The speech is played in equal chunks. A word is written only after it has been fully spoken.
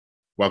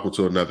Welcome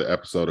to another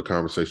episode of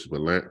Conversations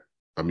with Lamp.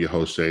 I'm your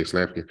host, James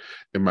Lampkin,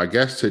 and my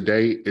guest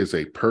today is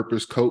a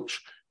purpose coach,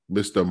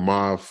 Mr.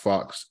 Marv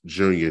Fox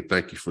Jr.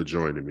 Thank you for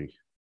joining me.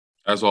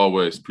 As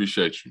always,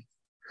 appreciate you.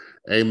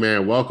 Hey,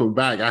 man, welcome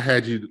back. I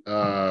had you,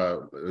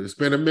 it's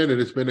been a minute,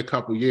 it's been a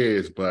couple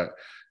years, but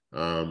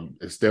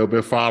it's still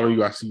been following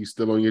you. I see you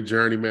still on your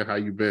journey, man. How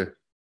you been?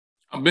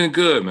 I've been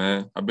good,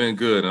 man. I've been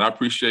good, and I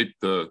appreciate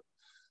the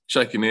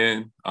checking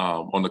in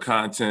on the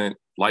content,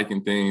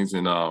 liking things,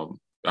 and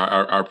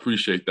I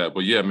appreciate that.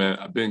 But yeah, man,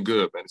 I've been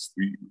good, man.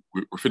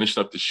 We're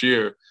finishing up this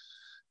year,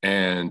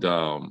 and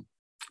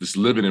just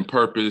living in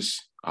purpose,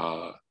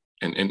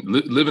 and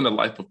living a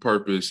life of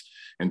purpose,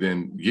 and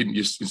then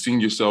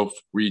seeing yourself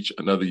reach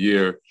another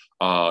year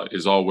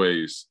is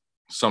always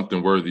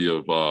something worthy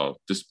of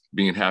just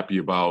being happy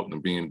about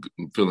and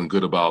feeling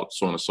good about,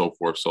 so on and so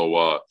forth.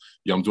 So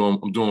yeah, I'm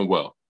doing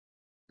well.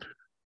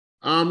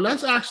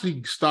 Let's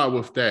actually start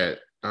with that.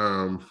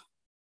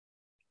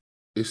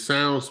 It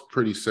sounds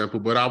pretty simple,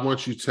 but I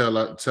want you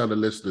to tell the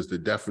listeners the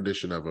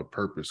definition of a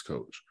purpose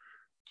coach.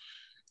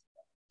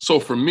 So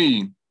for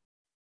me,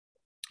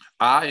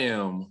 I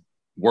am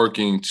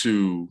working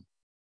to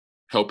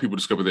help people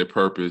discover their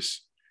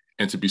purpose,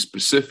 and to be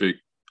specific,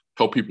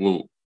 help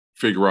people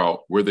figure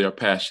out where they are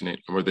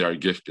passionate and where they are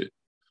gifted.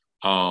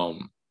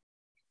 The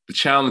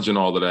challenge in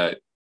all of that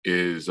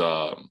is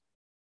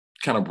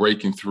kind of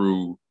breaking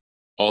through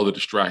all the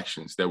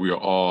distractions that we are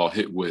all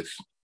hit with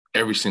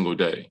every single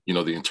day. You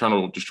know, the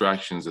internal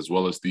distractions as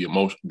well as the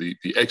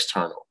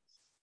external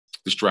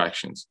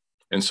distractions.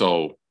 And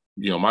so,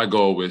 you know, my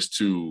goal is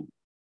to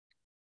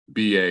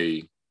be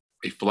a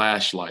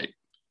flashlight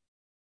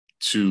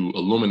to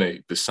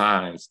illuminate the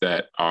signs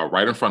that are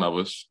right in front of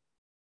us,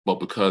 but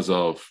because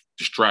of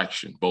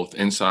distraction, both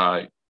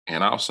inside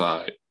and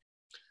outside,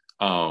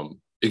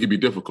 it can be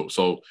difficult.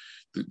 So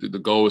the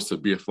goal is to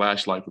be a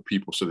flashlight for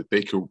people so that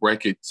they could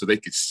so they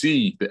could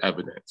see the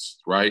evidence,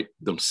 right,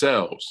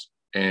 themselves,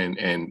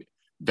 and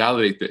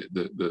validate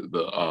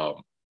the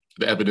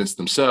evidence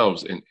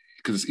themselves, and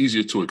because it's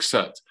easier to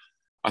accept.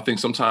 I think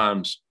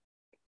sometimes,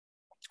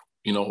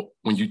 you know,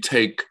 when you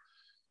take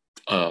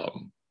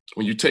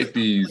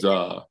these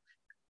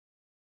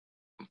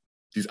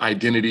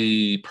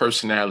identity,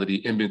 personality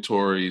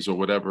inventories or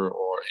whatever,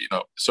 or, you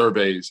know,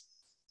 surveys,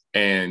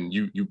 and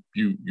you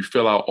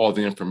fill out all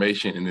the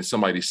information, and then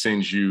somebody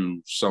sends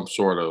you some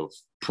sort of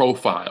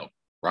profile,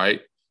 right?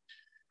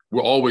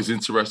 We're always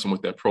interested in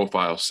what that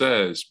profile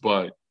says,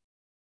 but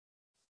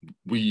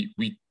we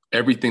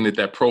everything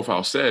that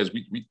profile says,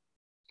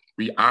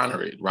 we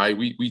honor it, right?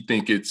 We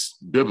think it's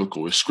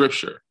biblical, it's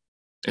scripture.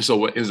 And so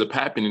what ends up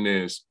happening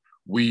is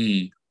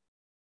we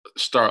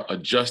start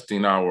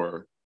adjusting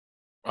our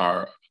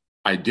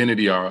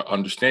identity, our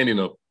understanding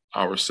of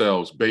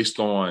ourselves based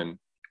on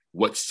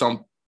what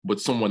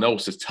someone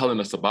else is telling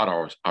us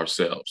about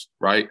ourselves,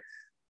 right?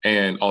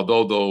 And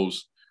although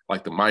those,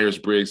 like the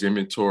Myers-Briggs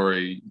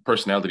inventory,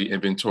 personality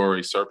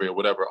inventory survey or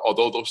whatever,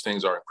 although those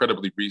things are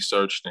incredibly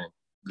researched and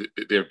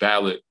they're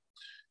valid,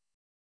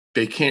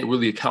 they can't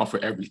really account for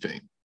everything,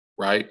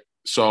 right?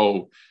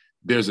 So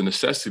there's a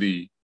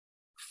necessity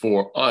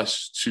for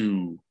us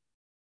to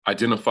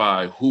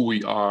identify who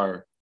we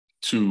are,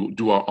 to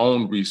do our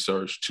own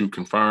research, to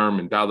confirm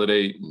and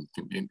validate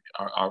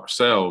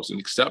ourselves and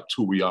accept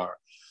who we are,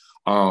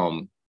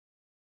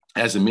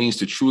 as a means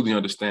to truly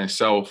understand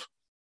self,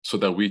 so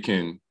that we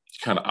can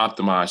kind of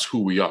optimize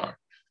who we are.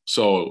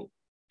 So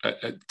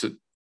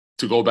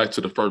to go back to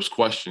the first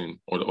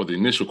question, or the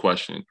initial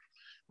question,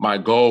 my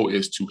goal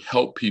is to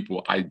help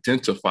people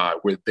identify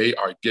where they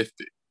are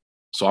gifted.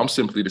 So I'm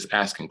simply just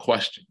asking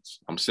questions.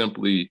 I'm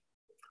simply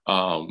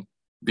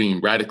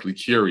being radically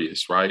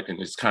curious, right?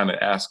 And it's kind of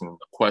asking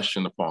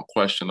question upon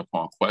question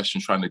upon question,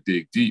 trying to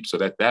dig deep so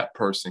that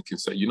person can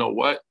say, you know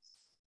what?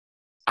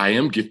 I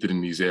am gifted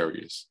in these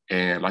areas.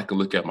 And I can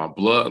look at my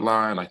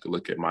bloodline. I can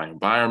look at my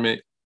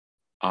environment.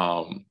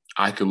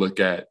 I could look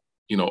at,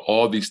 you know,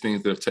 all these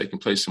things that have taken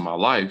place in my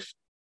life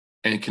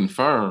and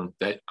confirm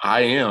that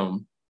I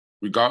am,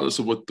 regardless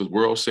of what the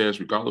world says,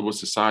 regardless of what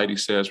society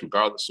says,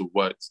 regardless of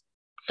what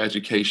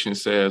education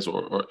says,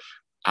 or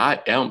I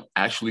am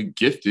actually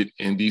gifted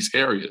in these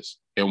areas.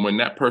 And when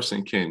that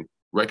person can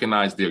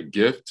recognize their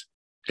gift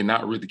and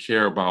not really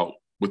care about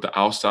what the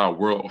outside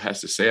world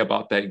has to say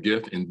about that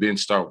gift, and then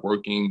start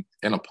working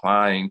and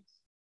applying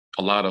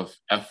a lot of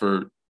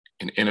effort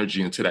and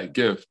energy into that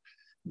gift,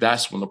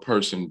 that's when the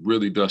person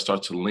really does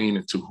start to lean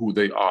into who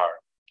they are.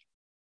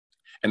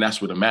 And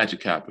that's where the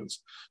magic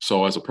happens.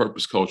 So as a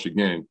purpose coach,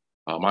 again,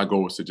 my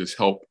goal is to just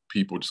help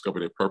people discover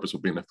their purpose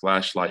with being a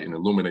flashlight and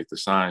illuminate the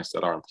signs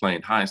that are in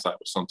plain hindsight,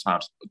 but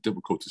sometimes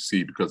difficult to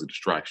see because of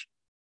distraction.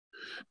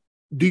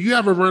 Do you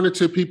ever run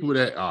into people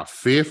that are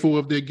fearful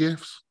of their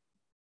gifts?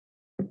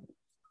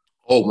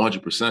 Oh,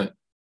 100%.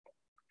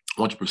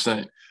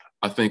 100%.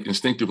 I think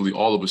instinctively,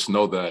 all of us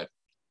know that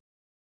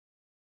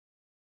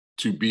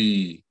to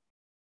be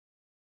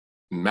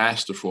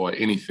masterful at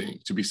anything,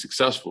 to be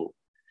successful,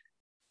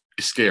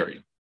 is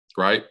scary,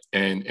 right?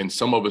 And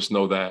some of us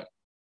know that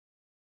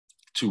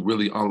to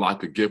really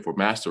unlock a gift or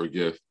master a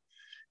gift,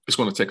 it's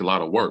going to take a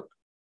lot of work.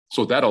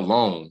 So that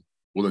alone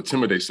will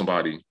intimidate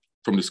somebody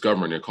from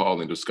discovering their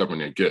calling, discovering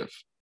their gift.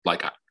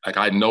 Like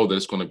I know that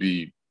it's going to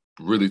be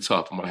really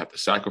tough. I'm going to have to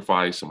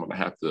sacrifice. I'm going to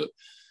have to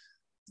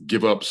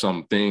give up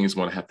some things. I'm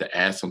going to have to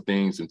add some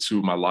things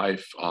into my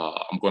life.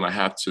 I'm going to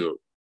have to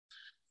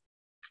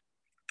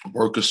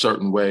work a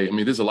certain way. I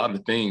mean, there's a lot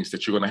of things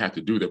that you're going to have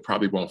to do that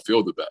probably won't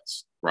feel the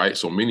best, right?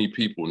 So many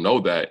people know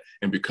that.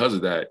 And because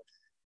of that,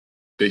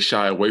 they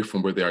shy away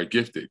from where they are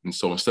gifted. And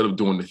so instead of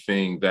doing the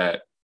thing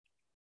that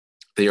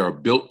they are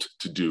built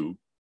to do,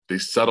 they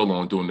settle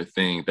on doing the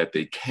thing that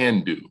they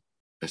can do.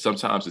 And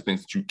sometimes the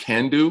things that you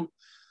can do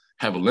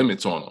have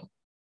limits on them,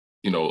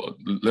 you know,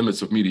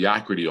 limits of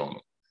mediocrity on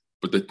them.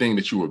 But the thing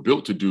that you were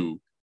built to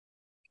do,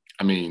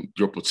 I mean,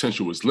 your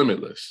potential is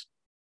limitless,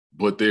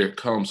 but there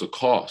comes a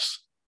cost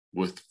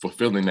with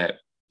fulfilling that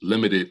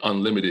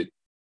unlimited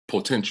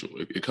potential.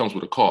 It comes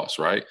with a cost,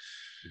 right?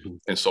 Mm-hmm.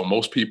 And so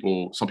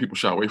some people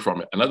shy away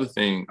from it. Another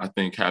thing I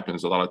think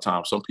happens a lot of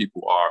times, some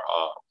people are,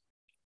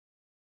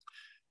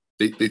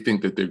 they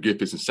think that their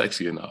gift isn't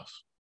sexy enough.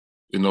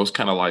 You know, it's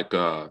kind of like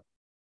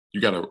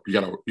you got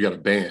a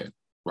band,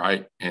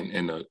 right?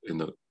 And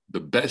the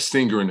best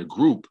singer in the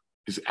group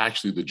is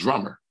actually the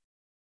drummer,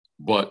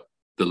 but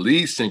the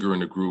lead singer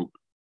in the group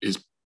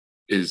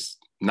is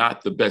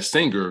not the best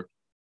singer,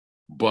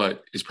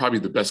 but is probably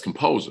the best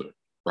composer,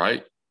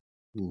 right?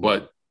 Mm-hmm.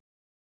 But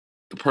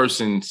the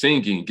person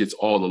singing gets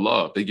all the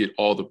love. They get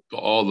all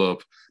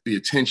of the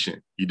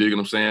attention. You dig what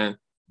I'm saying?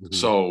 Mm-hmm.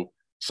 So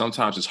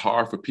sometimes it's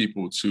hard for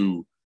people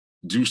to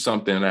do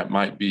something that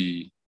might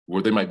be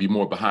where they might be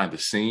more behind the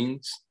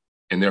scenes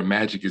and their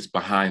magic is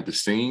behind the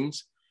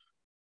scenes.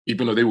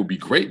 Even though they will be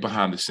great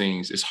behind the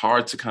scenes, it's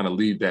hard to kind of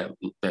leave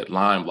that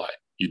limelight.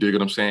 You dig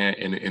what I'm saying?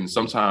 And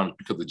sometimes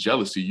because of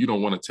jealousy, you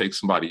don't want to take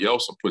somebody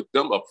else and put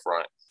them up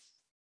front,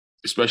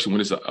 especially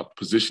when it's a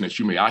position that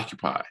you may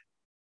occupy.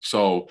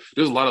 So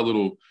there's a lot of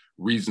little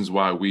reasons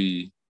why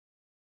we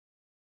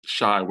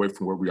shy away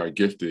from where we are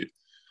gifted.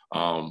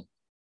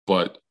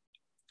 But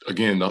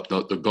again,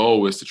 the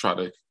goal is to try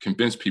to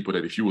convince people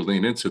that if you will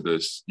lean into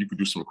this, you could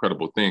do some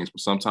incredible things.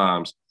 But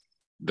sometimes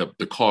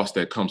the cost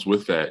that comes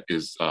with that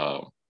is a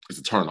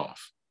turnoff.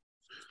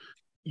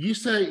 You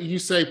say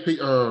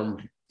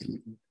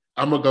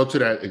I'm gonna go to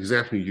that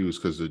example you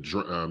used because the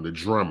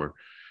drummer,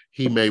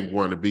 he may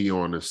want to be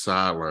on the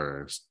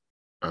sidelines,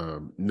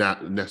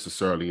 not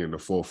necessarily in the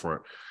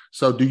forefront.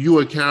 So do you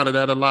encounter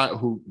that a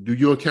lot? Do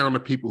you encounter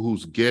people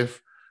whose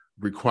gift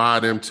require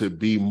them to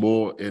be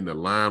more in the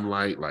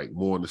limelight, like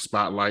more in the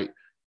spotlight,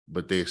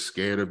 but they're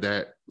scared of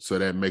that, so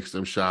that makes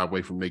them shy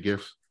away from their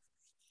gifts?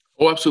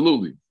 Oh,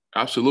 absolutely.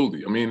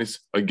 Absolutely. I mean, it's,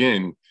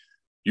 again,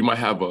 you might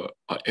have an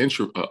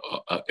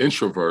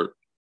introvert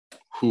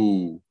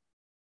who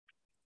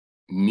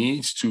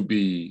needs to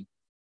be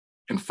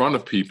in front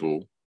of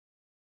people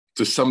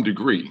to some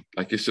degree.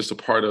 Like, it's just a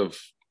part of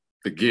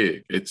the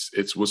gig.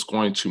 It's what's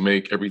going to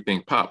make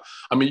everything pop.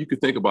 I mean, you could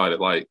think about it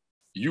like,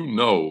 you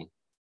know,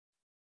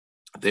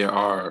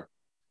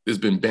 there's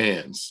been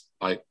bands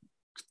like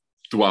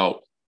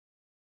throughout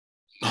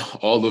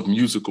all of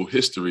musical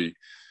history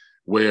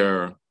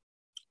where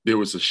there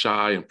was a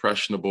shy,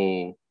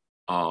 impressionable,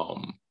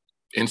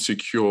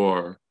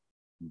 insecure,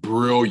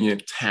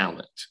 brilliant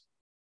talent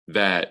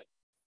that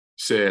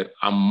said,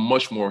 I'm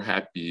much more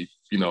happy,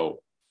 you know,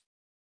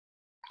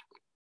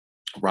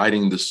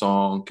 writing the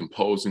song,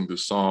 composing the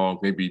song,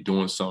 maybe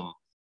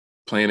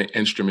playing an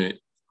instrument,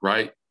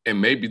 right?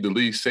 And maybe the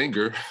lead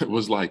singer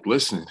was like,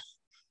 listen,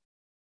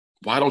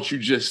 why don't you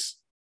just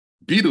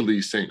be the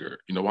lead singer?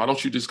 You know, why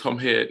don't you just come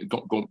ahead and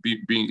go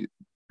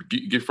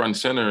get front and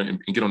center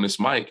and get on this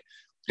mic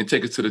and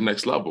take it to the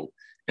next level?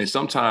 And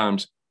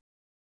sometimes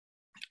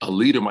a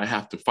leader might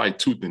have to fight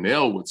tooth and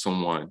nail with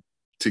someone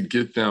to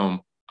get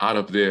them out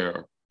of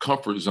their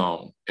comfort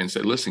zone and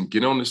say, listen,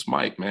 get on this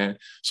mic, man.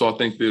 So I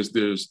think there's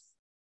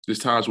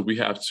times where we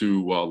have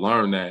to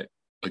learn that,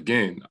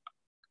 again,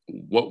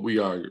 where we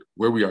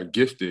are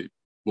gifted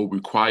will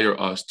require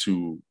us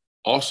to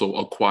also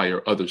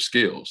acquire other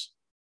skills,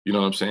 you know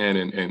what I'm saying?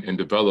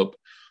 And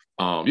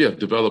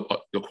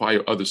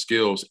acquire other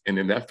skills in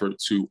an effort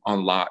to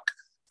unlock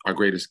our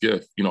greatest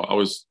gift. You know,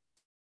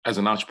 as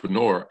an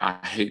entrepreneur,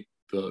 I hate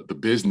the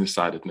business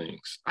side of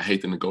things. I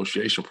hate the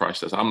negotiation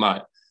process. I'm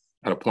not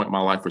at a point in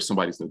my life where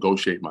somebody's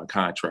negotiating my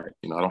contract.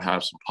 You know, I don't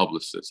have some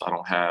publicists. I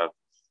don't have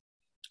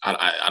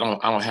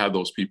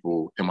those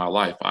people in my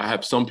life. I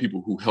have some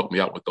people who help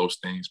me out with those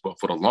things, but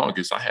for the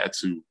longest, I had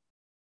to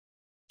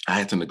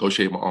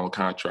negotiate my own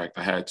contract.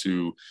 I had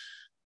to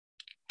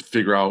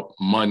figure out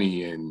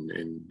money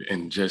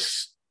and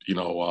just, you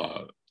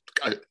know,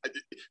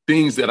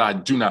 things that I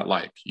do not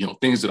like, you know,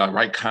 things that I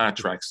write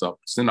contracts up,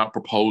 send out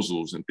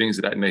proposals and things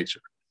of that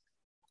nature.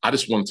 I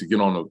just wanted to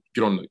get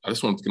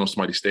on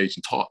somebody's stage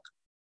and talk.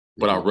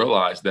 But I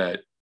realized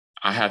that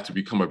I have to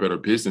become a better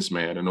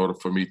businessman in order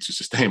for me to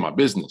sustain my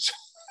business.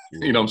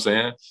 You know what I'm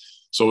saying?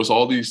 So it's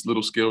all these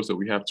little skills that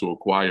we have to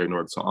acquire in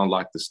order to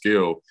unlock the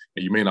skill.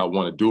 And you may not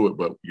want to do it,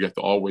 but you have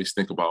to always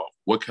think about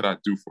what can I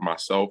do for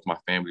myself, my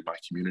family, my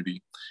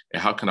community,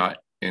 and how can I,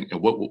 and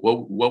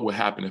what would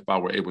happen if I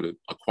were able to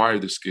acquire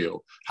the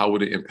skill? How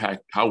would it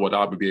impact, how would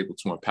I be able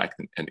to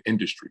impact an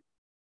industry?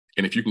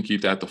 And if you can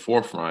keep that at the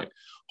forefront,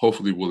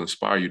 hopefully will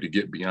inspire you to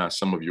get beyond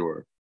some of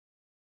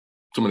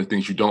the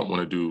things you don't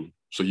want to do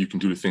so you can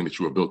do the thing that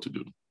you were built to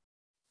do.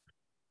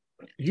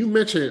 You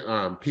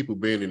mentioned people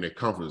being in their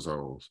comfort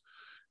zones.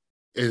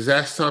 Is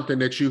that something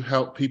that you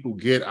help people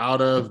get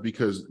out of?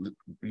 Because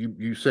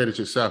you said it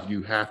yourself,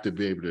 you have to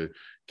be able to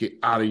get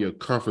out of your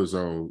comfort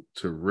zone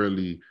to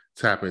really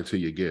tap into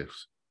your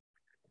gifts.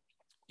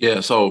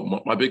 Yeah,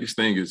 so my biggest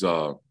thing is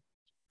one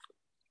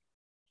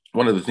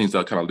of the things that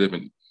I kind of live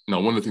in,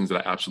 one of the things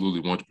that I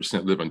absolutely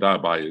 100% live and die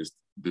by is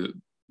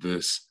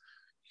this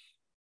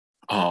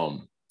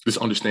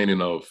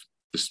understanding of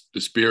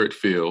the spirit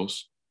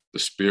feels,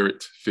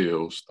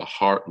 the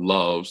heart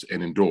loves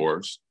and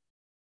endures,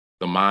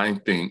 the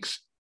mind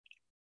thinks,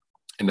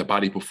 and the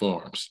body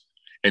performs.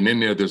 And then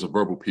there's a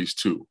verbal piece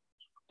too.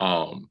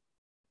 And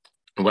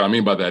what I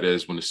mean by that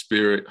is when the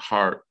spirit,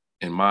 heart,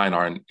 and mind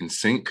are in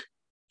sync,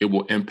 it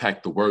will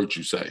impact the words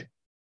you say,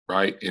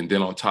 right? And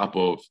then on top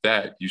of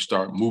that, you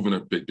start moving a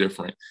bit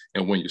different.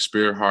 And when your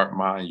spirit, heart,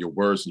 mind, your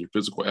words, and your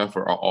physical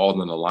effort are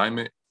all in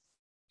alignment,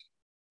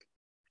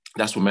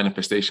 that's when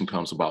manifestation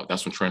comes about.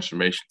 That's when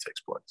transformation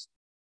takes place.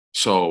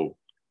 So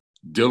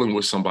dealing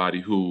with somebody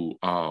who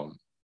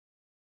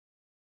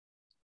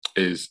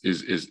is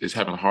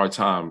having a hard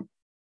time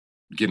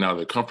getting out of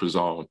their comfort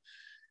zone,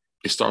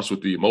 it starts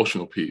with the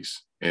emotional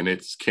piece. And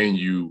it's,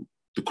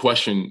 the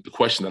question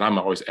that I'm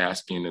always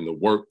asking, and the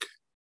work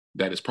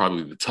that is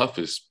probably the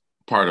toughest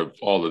part of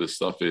all of this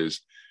stuff,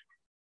 is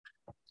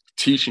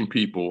teaching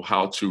people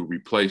how to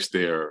replace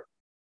their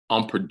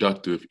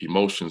unproductive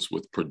emotions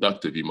with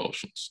productive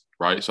emotions,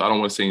 right? So I don't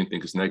want to say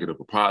anything is negative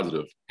or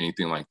positive,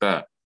 anything like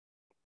that.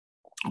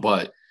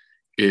 But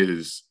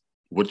is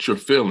what you're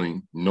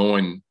feeling,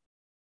 knowing,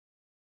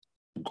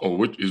 or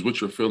what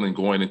you're feeling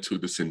going into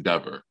this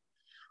endeavor,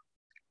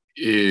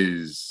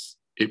 is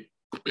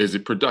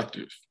it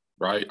productive,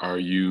 right? Are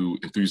you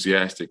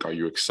enthusiastic? Are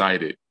you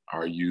excited?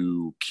 Are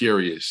you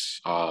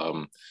curious?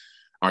 Are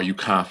you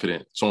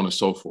confident? So on and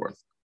so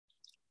forth.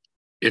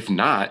 If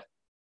not,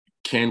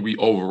 can we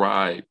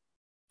override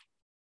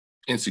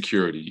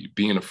insecurity,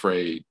 being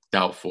afraid,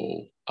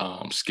 doubtful,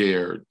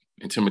 scared,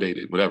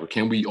 intimidated, whatever?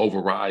 Can we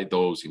override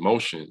those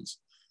emotions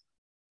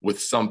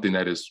with something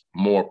that is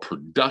more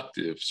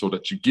productive so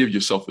that you give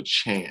yourself a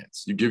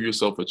chance? You give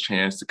yourself a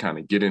chance to kind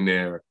of get in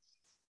there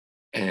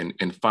and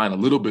find a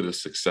little bit of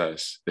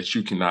success that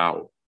you can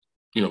now,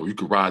 you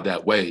could ride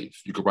that wave,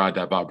 you could ride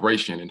that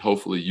vibration, and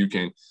hopefully you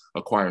can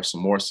acquire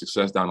some more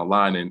success down the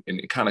line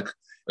and kind of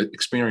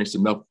experience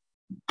enough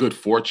good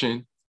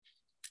fortune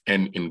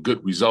and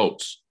good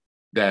results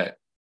that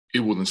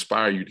it will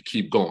inspire you to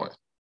keep going,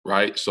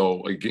 right?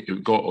 So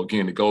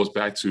again, it goes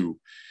back to,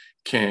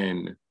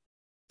 can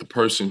the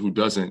person who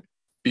doesn't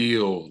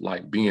feel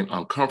like being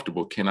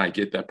uncomfortable, can I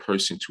get that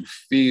person to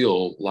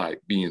feel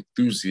like be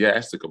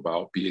enthusiastic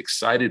about, be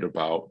excited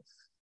about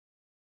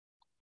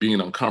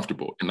being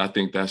uncomfortable? And I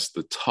think that's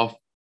the tough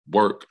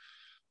work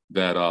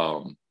that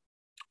all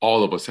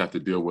of us have to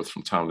deal with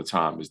from time to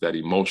time, is that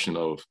emotion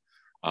of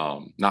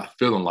not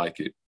feeling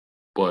like it,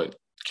 but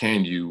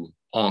can you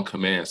on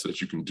command so that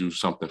you can do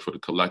something for the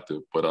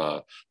collective?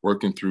 But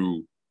working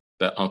through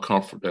that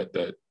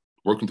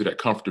working through that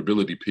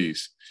comfortability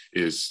piece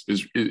is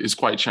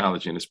quite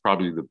challenging. It's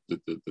probably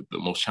the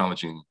most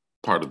challenging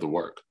part of the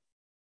work.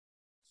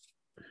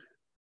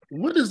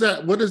 What does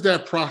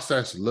that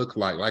process look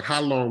like? Like,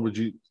 how long would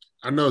you,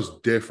 I know it's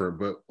different,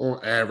 but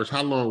on average,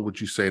 how long would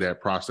you say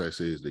that process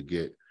is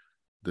to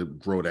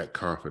grow that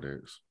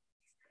confidence?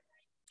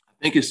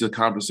 I think it's a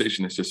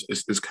conversation.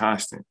 It's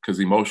constant, because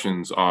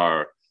emotions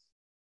are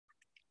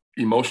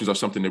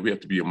something that we have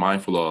to be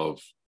mindful of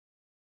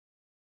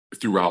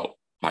throughout,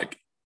 like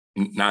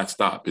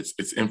nonstop.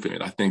 It's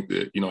infinite. I think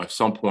that, at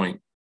some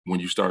point when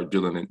you start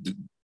dealing and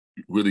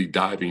really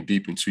diving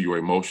deep into your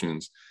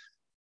emotions,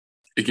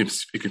 it can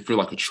feel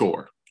like a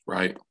chore,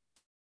 right?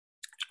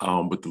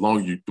 But the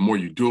more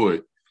you do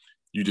it,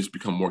 you just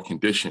become more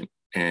conditioned,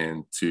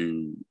 and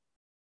to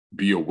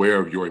be aware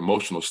of your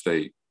emotional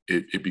state,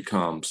 it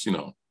becomes,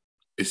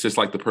 it's just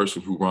like the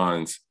person who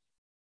runs,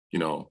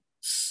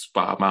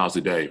 5 miles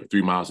a day or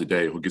 3 miles a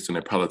day, who gets in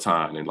their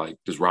Peloton and like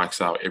just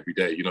rocks out every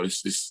day.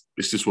 It's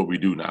just what we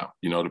do now.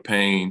 The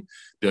pain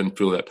doesn't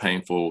feel that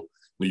painful.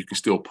 You can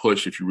still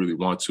push if you really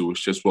want to.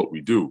 It's just what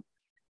we do.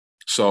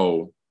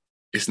 So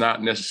it's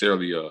not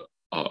necessarily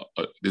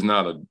there's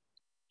not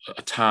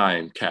a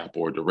time cap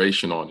or a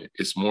duration on it.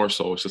 It's more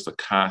so, it's just a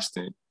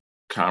constant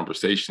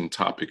conversation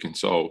topic. And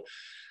so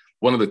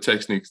one of the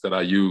techniques that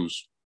I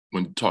use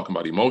when talking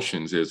about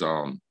emotions is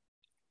I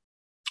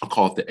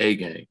call it the A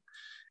game.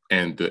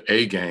 And the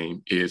A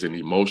game is an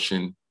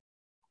emotion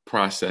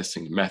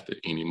processing method.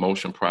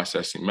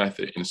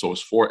 And so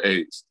it's 4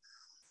 A's.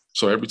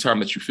 So every time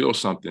that you feel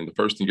something, the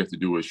first thing you have to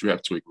do is you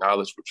have to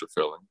acknowledge what you're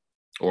feeling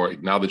or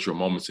acknowledge your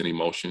moments and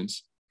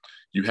emotions.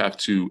 You have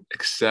to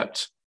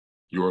accept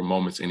your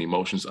moments and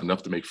emotions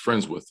enough to make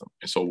friends with them.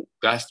 And so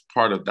that's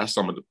where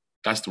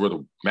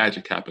the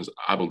magic happens,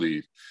 I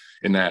believe,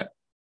 in that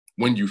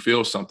when you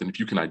feel something, if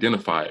you can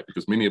identify it,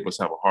 because many of us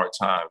have a hard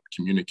time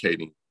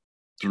communicating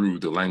through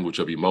the language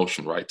of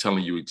emotion, right?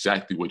 Telling you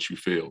exactly what you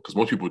feel. Because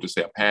most people just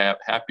say, I'm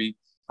happy,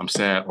 I'm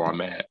sad, or I'm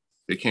mad.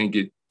 They can't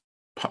get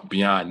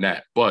beyond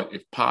that. But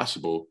if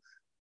possible,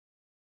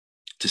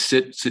 to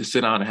sit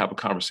down and have a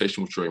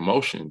conversation with your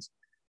emotions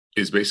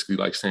is basically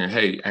like saying,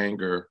 hey,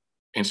 anger,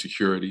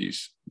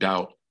 insecurities,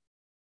 doubt,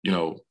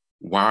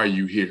 why are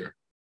you here?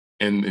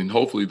 And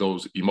hopefully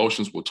those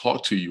emotions will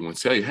talk to you and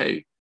say,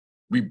 hey,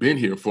 we've been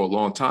here for a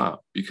long time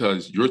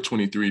because you're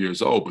 23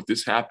 years old, but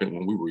this happened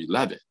when we were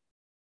 11.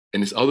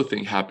 And this other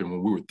thing happened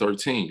when we were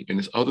 13. And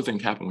this other thing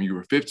happened when you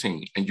were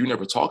 15. And you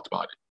never talked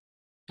about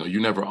it. You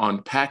never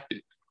unpacked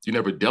it. You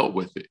never dealt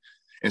with it.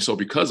 And so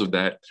because of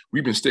that,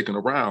 we've been sticking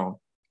around,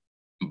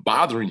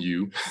 bothering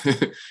you,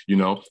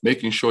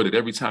 making sure that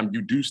every time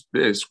you do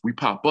this, we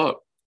pop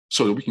up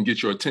so that we can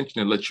get your attention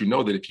and let you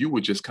know that if you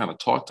would just kind of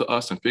talk to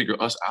us and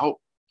figure us out,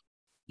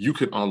 you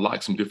could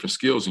unlock some different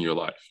skills in your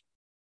life.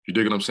 You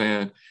dig what I'm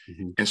saying?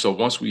 Mm-hmm. And so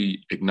once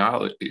we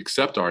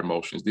accept our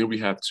emotions, then we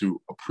have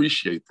to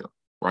appreciate them,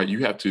 right? You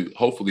have to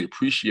hopefully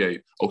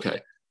appreciate,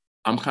 okay,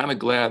 I'm kind of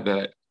glad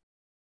that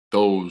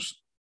those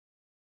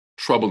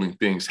troubling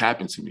things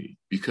happened to me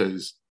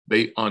because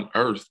they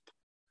unearthed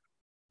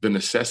the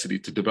necessity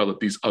to develop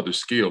these other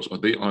skills, or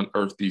they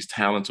unearthed these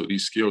talents or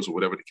these skills or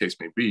whatever the case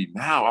may be.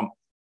 Now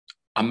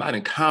I'm not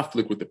in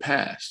conflict with the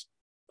past.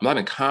 I'm not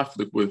in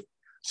conflict with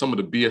some of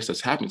the BS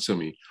that's happened to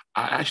me.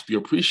 I actually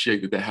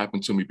appreciate that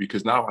happened to me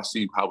because now I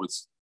see how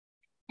it's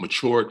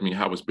matured me,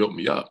 how it's built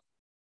me up.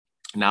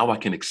 Now I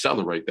can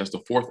accelerate. That's the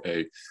fourth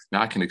A.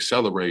 Now I can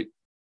accelerate,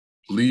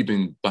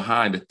 leaving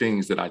behind the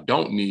things that I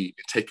don't need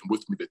and taking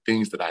with me the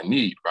things that I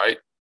need, right?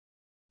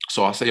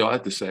 So I say all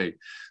that to say,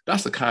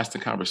 that's a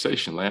constant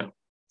conversation, Lamp.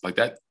 Like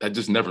that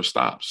just never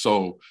stops.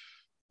 So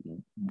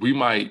we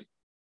might,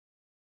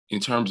 in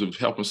terms of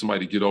helping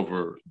somebody get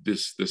over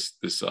this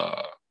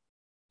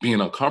being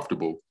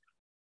uncomfortable,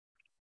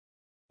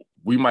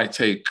 we may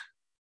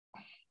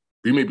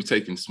be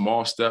taking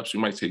small steps, we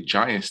might take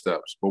giant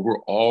steps, but we're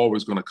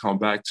always going to come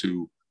back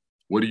to,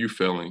 what are you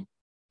feeling?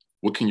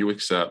 What can you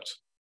accept?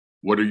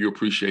 What are you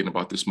appreciating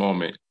about this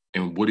moment?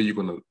 And what are you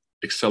going to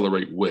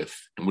accelerate with?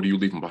 And what are you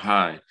leaving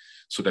behind?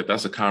 So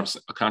that's a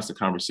constant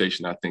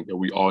conversation I think that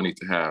we all need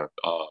to have,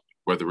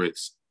 whether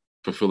it's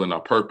fulfilling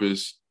our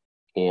purpose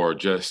or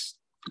just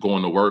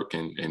going to work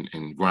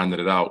and grinding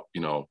it out,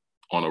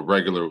 on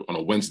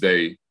a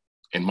Wednesday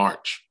in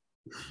March.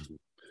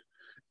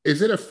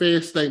 Is it a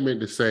fair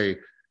statement to say,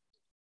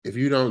 if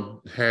you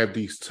don't have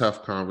these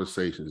tough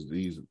conversations,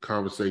 these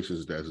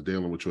conversations that's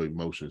dealing with your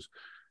emotions,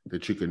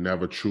 that you can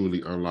never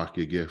truly unlock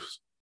your gifts?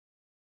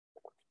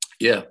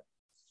 Yeah.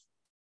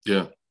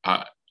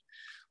 I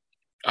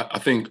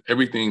think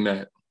everything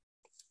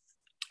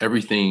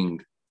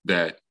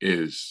that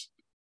is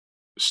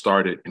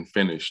started and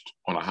finished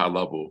on a high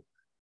level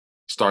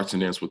starts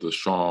and ends with a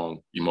strong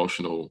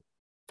emotional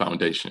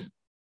foundation,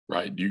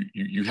 right?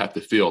 You have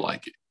to feel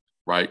like it,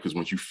 right? Because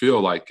once you feel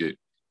like it,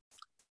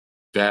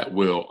 that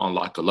will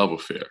unlock a love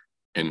affair.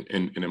 And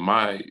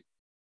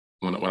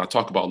when I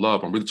talk about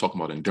love, I'm really talking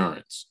about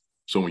endurance.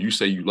 So when you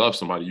say you love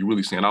somebody, you're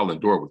really saying, I'll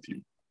endure with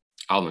you.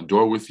 I'll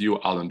endure with you.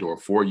 I'll endure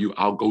for you.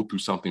 I'll go through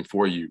something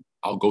for you.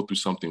 I'll go through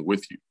something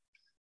with you.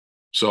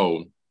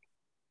 So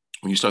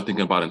when you start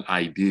thinking about an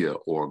idea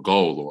or a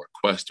goal or a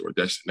quest or a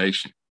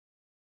destination,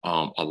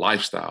 a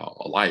lifestyle,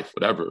 a life,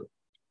 whatever,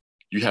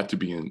 you have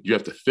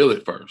to feel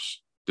it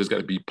first. There's got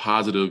to be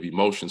positive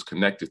emotions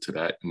connected to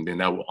that. And then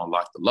that will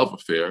unlock the love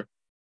affair.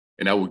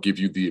 And that will give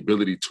you the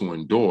ability to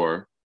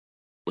endure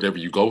whatever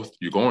you're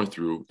going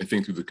through and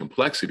think through the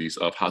complexities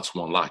of how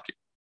to unlock it,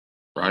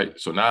 right?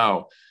 So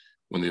now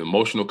when the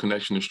emotional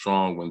connection is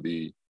strong, when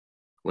the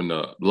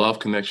love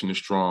connection is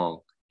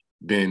strong,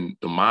 then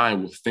the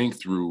mind will think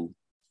through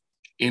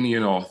any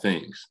and all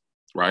things,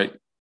 right?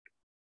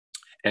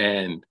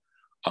 And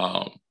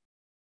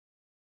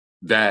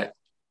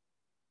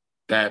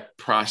that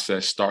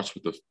process starts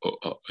with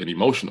an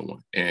emotional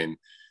one. And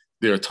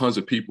there are tons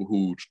of people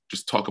who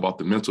just talk about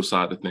the mental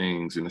side of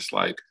things. And it's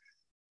like,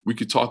 we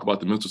could talk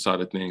about the mental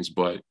side of things,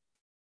 but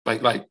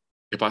like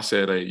if I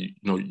said, hey,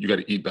 you got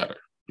to eat better,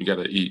 you got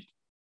to eat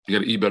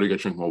better, you got to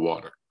drink more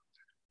water.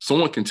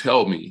 Someone can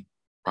tell me,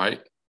 right,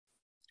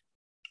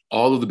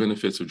 all of the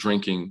benefits of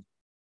drinking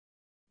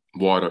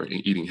water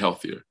and eating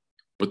healthier.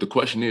 But the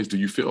question is, do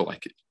you feel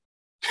like it?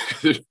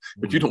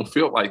 If you don't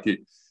feel like it,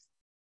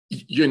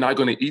 you're not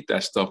going to eat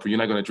that stuff, or you're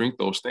not going to drink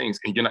those things,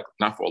 and you're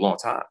not for a long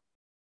time.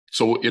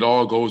 So it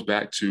all goes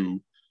back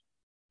to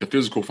the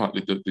physical,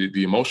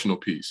 the emotional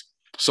piece.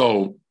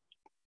 So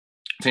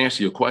to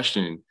answer your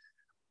question,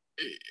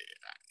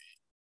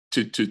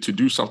 to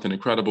do something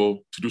incredible,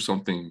 to do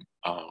something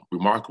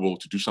remarkable,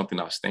 to do something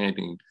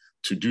outstanding,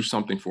 to do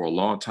something for a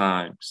long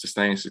time,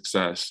 sustain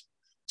success,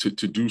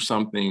 to do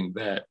something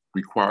that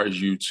requires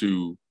you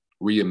to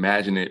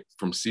reimagine it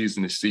from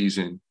season to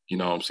season, you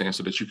know what I'm saying,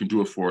 so that you can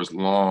do it for as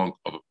long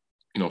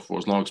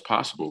as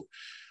possible,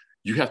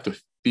 you have to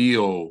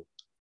feel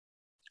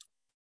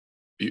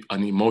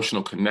an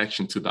emotional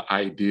connection to the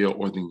idea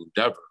or the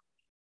endeavor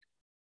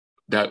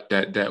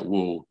that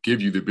will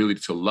give you the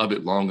ability to love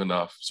it long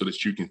enough so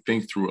that you can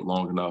think through it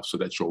long enough so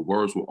that your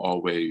words will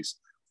always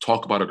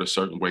talk about it a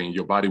certain way and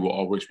your body will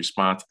always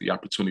respond to the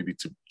opportunity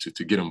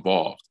to get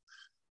involved.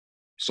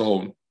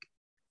 So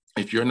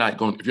if you're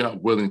not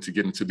willing to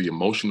get into the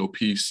emotional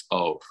piece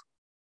of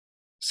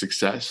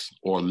success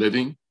or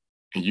living,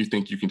 and you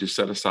think you can just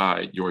set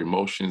aside your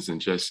emotions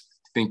and just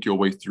think your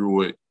way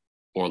through it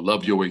or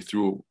love your way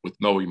through it with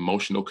no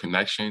emotional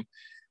connection,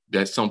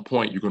 at some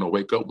point you're going to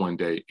wake up one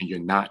day and you're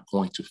not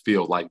going to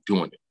feel like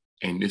doing it.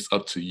 And it's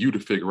up to you to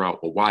figure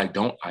out, well, why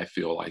don't I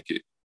feel like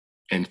it?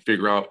 And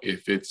figure out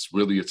if it's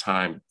really a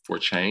time for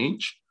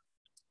change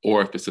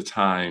or if it's a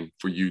time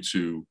for you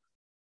to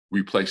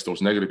replace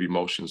those negative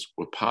emotions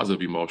with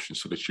positive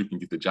emotions so that you can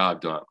get the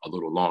job done a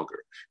little longer.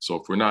 So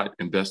if we're not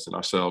investing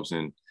ourselves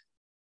in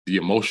the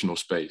emotional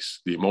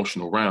space, the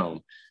emotional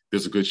realm,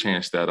 there's a good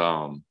chance that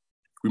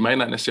we might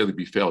not necessarily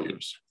be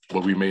failures,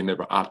 but we may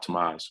never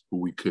optimize who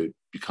we could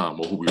become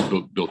or who we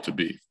were built to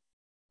be.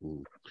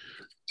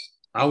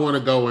 I want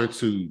to go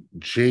into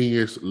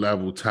genius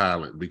level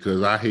talent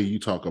because I hear you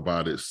talk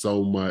about it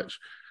so much.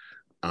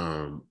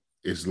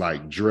 It's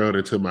like drilled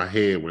into my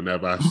head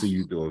whenever I see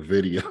you do a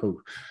video.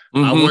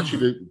 Mm-hmm. I want you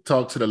to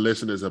talk to the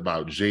listeners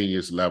about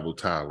genius level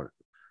talent.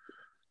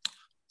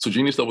 So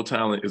genius level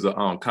talent is a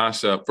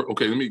concept. Let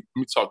me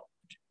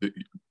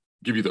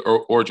give you the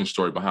origin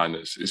story behind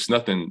this. It's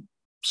nothing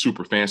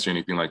super fancy or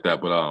anything like that,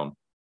 but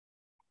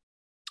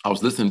I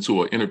was listening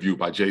to an interview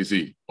by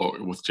Jay-Z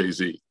with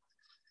Jay-Z,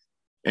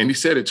 and he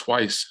said it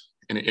twice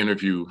in an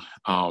interview,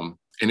 and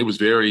it was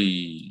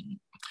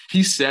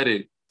he said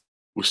it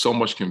with so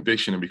much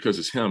conviction, and because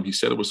it's him, he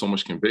said it with so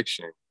much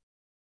conviction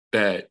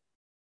that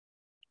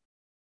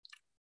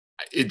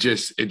it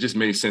just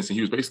made sense. And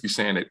he was basically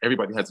saying that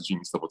everybody has a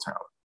genius level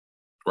talent,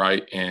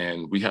 right?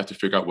 And we have to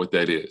figure out what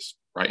that is,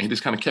 right? And he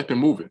just kind of kept it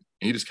moving.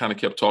 And he just kind of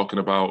kept talking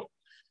about,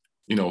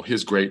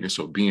 his greatness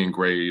or being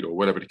great or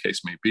whatever the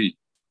case may be.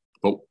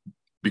 But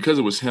because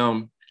it was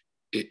him,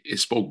 it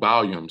spoke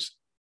volumes.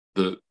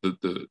 The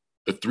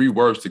three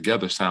words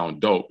together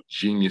sound dope: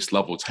 genius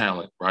level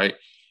talent, right?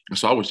 And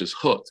so I was just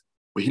hooked.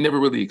 But he never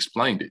really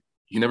explained it.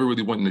 He never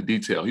really went into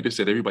detail. He just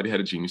said everybody had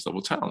a genius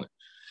level talent.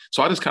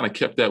 So I just kind of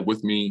kept that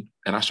with me,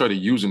 and I started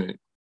using it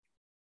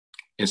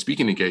in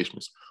speaking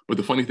engagements. But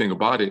the funny thing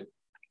about it,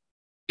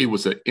 it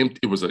was a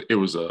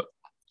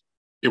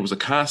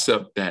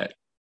concept that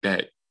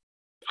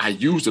I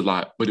used a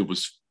lot, but it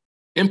was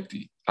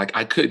empty. Like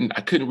I couldn't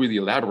really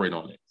elaborate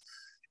on it.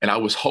 And I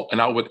would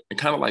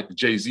kind of like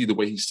Jay-Z, the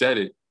way he said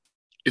it,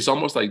 it's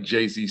almost like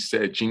Jay-Z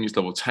said genius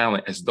level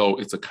talent as though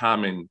it's a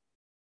common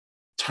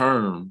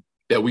term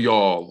that we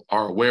all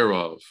are aware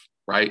of,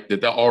 right?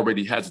 That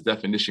already has a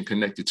definition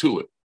connected to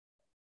it.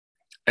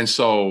 And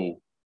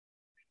so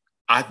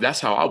that's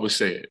how I would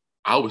say it.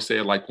 I would say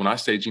it like when I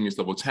say genius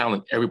level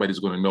talent, everybody's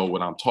going to know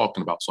what I'm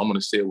talking about. So I'm going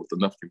to say it with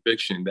enough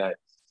conviction that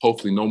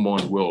hopefully no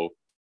one will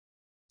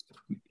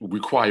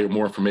require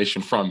more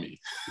information from me.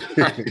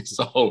 Right?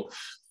 So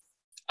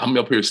I'm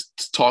up here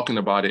talking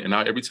about it. And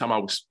every time I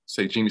would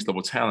say genius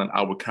level talent,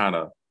 I would kind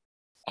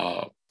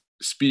of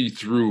speed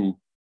through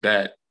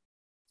that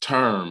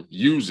term,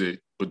 use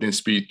it, but then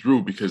speed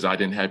through because I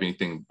didn't have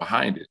anything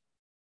behind it.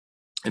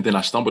 And then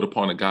I stumbled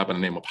upon a guy by the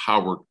name of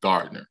Howard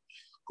Gardner,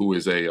 who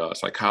is a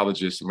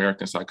psychologist,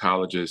 American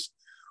psychologist.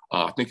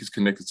 I think he's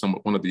connected to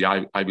one of the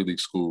Ivy League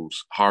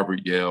schools,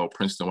 Harvard, Yale,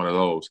 Princeton, one of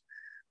those.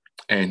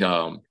 And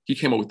he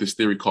came up with this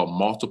theory called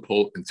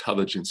multiple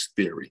intelligence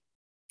theory.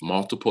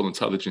 Multiple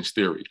intelligence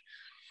theory.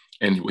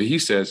 And what he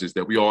says is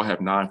that we all have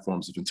 9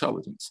 forms of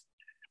intelligence.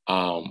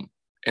 And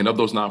of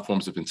those 9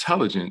 forms of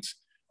intelligence,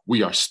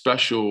 we are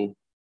special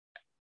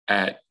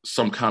at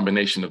some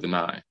combination of the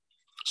 9.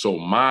 So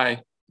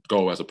my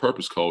goal as a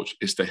purpose coach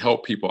is to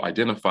help people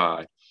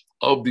identify,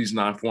 of these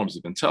 9 forms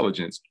of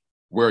intelligence,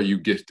 where are you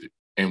gifted?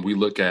 And we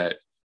look at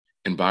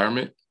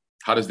environment.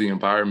 How does the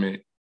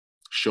environment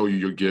show you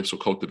your gifts or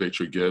cultivate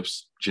your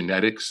gifts?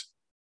 Genetics.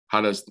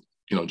 How does,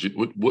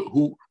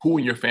 who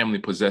in your family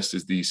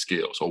possesses these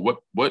skills? Or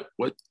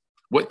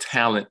what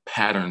talent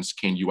patterns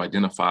can you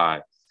identify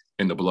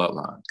in the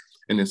bloodline?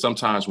 And then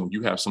sometimes when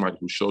you have somebody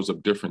who shows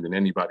up different than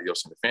anybody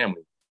else in the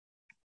family,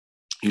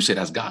 you say,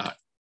 that's God.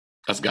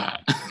 That's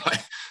God. Like,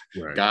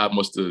 right. God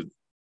must have,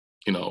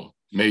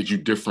 made you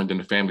different than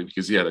the family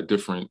because he had a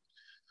different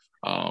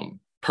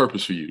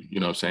purpose for you. You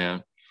know what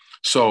I'm saying?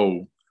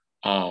 So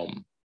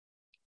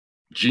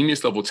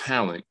genius level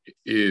talent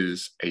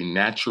is a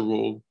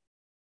natural,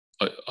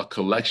 a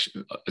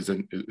collection, is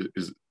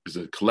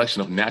a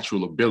collection of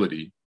natural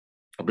abilities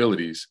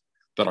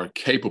that are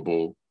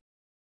capable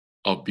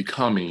of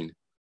becoming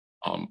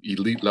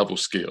elite level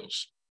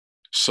skills.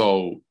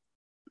 So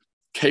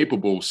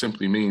capable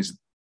simply means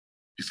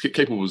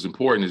capable is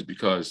important is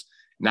because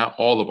not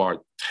all of our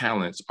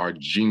talents are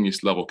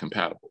genius level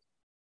compatible.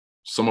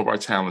 Some of our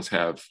talents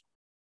have,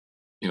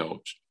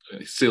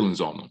 ceilings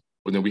on them,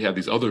 but then we have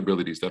these other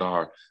abilities that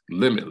are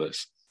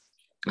limitless.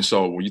 And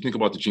so when you think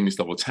about the genius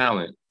level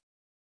talent,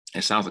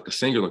 it sounds like a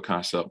singular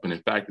concept, but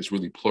in fact, it's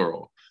really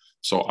plural.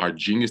 So our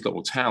genius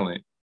level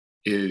talent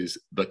is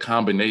the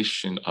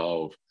combination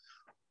of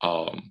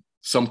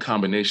some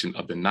combination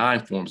of the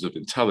 9 forms of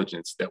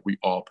intelligence that we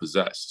all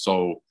possess.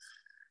 So,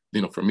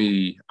 for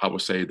me, I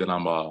would say that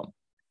I'm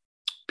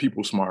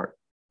people smart,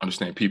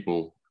 understand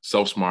people,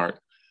 self smart.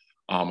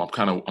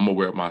 I'm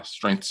aware of my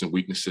strengths and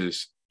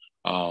weaknesses.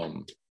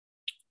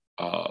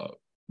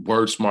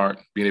 Word smart,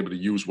 being able to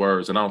use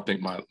words. And I don't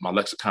think my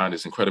lexicon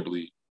is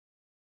incredibly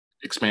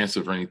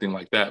expansive or anything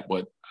like that,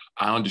 but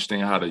I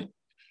understand how to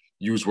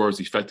use words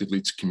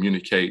effectively to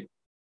communicate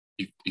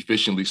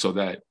efficiently so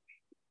that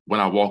when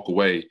I walk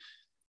away,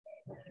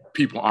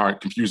 people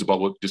aren't confused about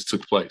what just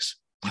took place,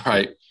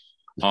 right?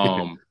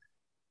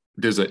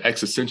 There's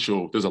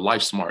a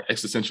life smart,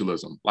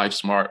 existentialism, life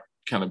smart,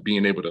 kind of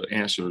being able to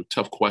answer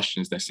tough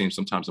questions that seem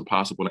sometimes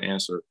impossible to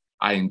answer.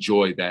 I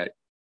enjoy that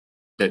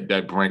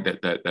brain,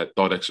 that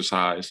thought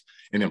exercise.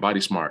 And then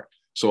body smart.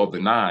 So of the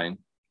 9,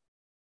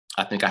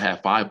 I think I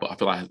have 5, but I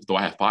feel like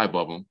I have 5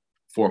 of them,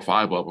 4 or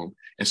 5 of them.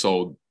 And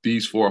so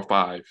these 4 or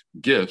 5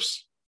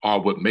 gifts are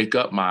what make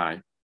up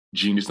my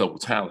genius level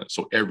talent.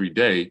 So every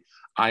day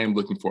I am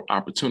looking for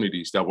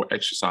opportunities that will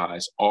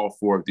exercise all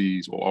 4 of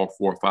these or all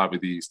 4 or 5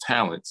 of these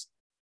talents.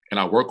 And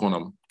I work on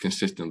them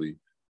consistently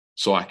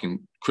so I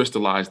can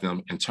crystallize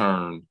them and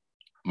turn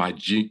my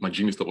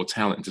genius level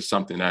talent into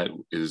something that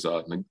is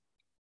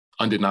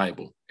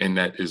undeniable and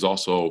that is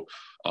also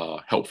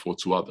helpful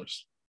to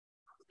others.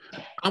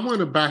 I want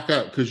to back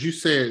up because you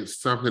said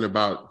something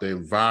about the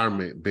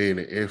environment being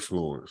an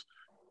influence.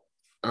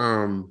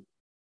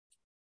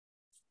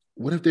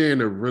 What if they're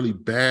in a really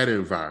bad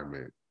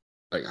environment?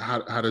 Like,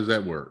 how does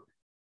that work?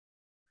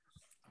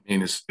 I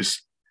mean,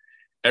 it's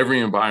every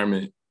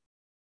environment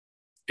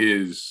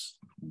is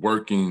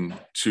working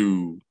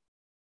to.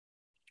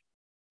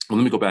 Well,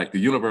 let me go back. The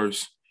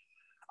universe,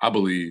 I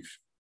believe,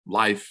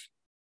 life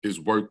is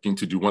working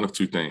to do one of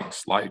 2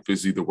 things. Life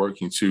is either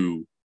working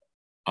to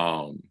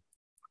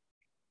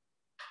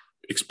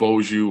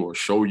expose you or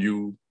show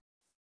you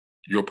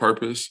your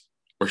purpose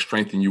or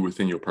strengthen you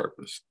within your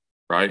purpose,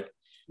 right?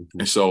 Mm-hmm.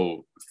 And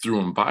so through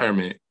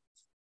environment,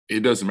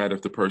 it doesn't matter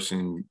if the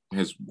person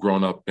has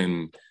grown up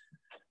in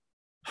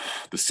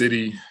the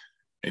city,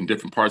 in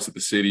different parts of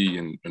the city,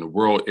 in a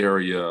rural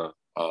area,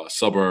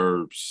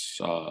 suburbs,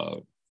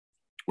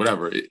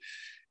 whatever.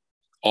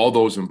 All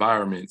those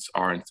environments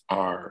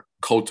are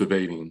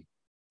cultivating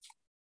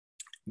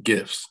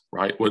gifts,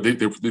 right? Well, they're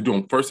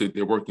doing, first,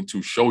 they're working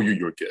to show you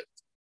your gift,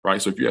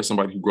 right? So if you have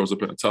somebody who grows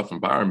up in a tough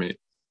environment,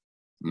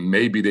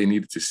 maybe they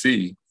needed to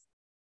see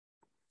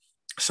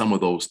some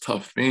of those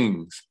tough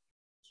things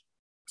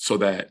so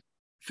that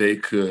they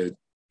could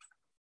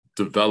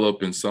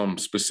develop in some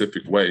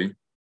specific way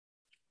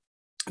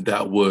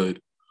that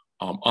would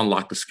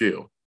unlock the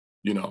skill,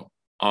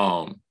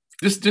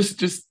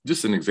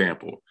 Just an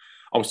example.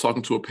 I was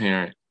talking to a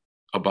parent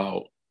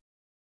about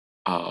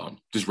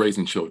just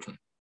raising children.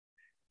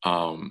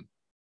 And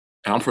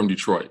I'm from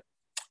Detroit.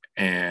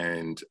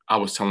 And I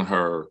was telling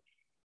her,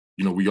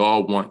 we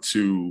all want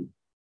to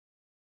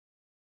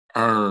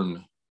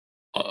earn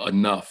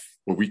enough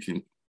where we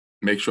can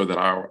make sure that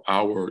our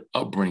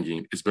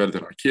upbringing is better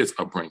than our kids'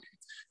 upbringing.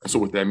 And so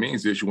what that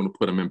means is you want to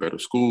put them in better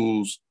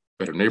schools,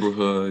 better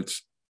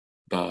neighborhoods,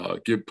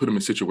 put them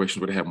in situations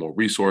where they have more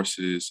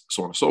resources,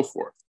 so on and so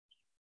forth.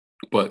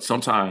 But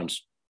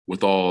sometimes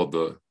with all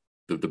the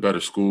better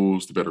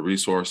schools, the better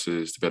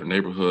resources, the better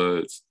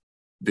neighborhoods,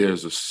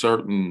 there's a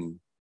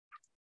certain,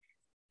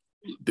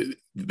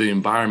 the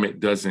environment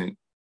doesn't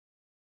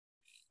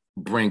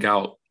bring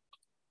out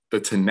the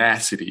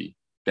tenacity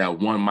that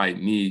one might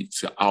need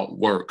to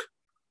outwork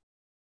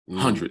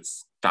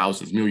hundreds,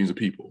 thousands, millions of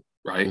people,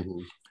 right?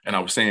 Mm-hmm. And I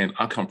was saying,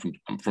 I'm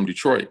from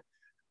Detroit.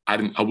 I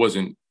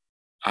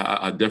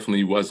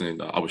definitely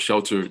wasn't, I was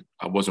sheltered.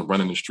 I wasn't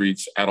running the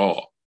streets at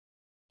all.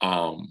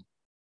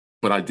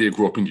 But I did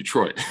grow up in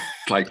Detroit,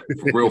 like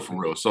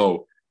for real.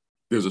 So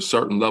there's a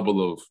certain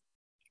level of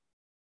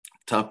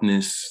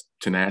toughness,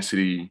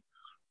 tenacity.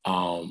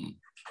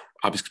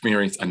 I've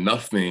experienced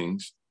enough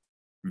things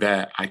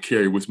that I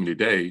carry with me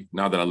today,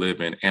 now that I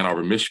live in Ann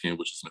Arbor, Michigan,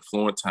 which is an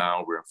affluent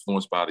town. We're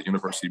influenced by the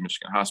University of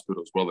Michigan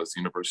Hospital, as well as the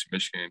University of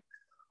Michigan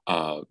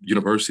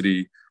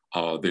University.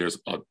 There's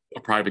a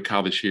private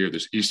college here.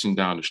 There's Eastern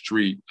down the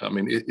street. I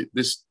mean,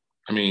 it's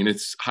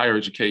higher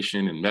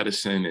education and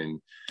medicine.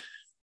 And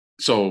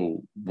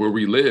so where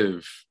we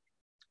live,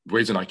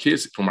 raising our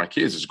kids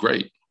is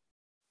great.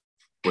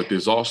 But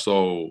there's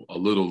also a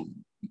little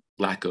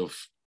lack of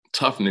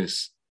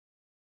toughness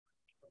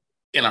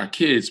in our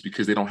kids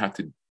because they don't have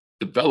to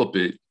develop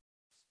it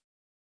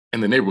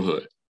in the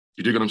neighborhood.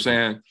 You dig what I'm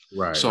saying?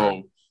 Right.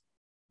 So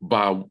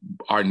by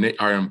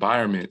our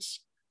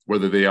environments,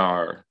 whether they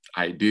are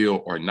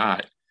ideal or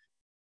not,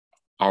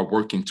 are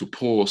working to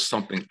pull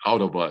something out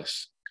of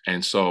us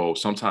And so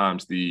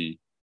sometimes the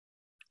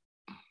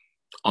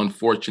not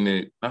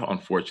unfortunate,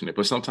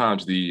 but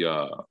sometimes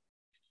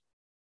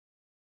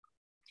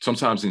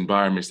sometimes the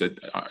environments that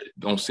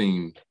don't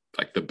seem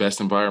like the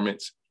best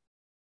environments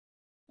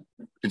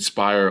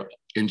inspire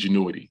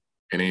ingenuity,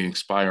 and they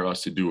inspire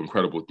us to do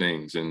incredible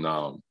things. And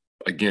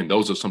again,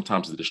 those are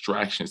sometimes the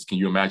distractions. Can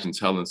you imagine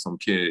telling some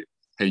kid,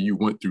 hey, you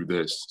went through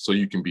this so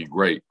you can be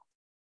great?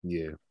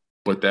 Yeah.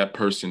 But that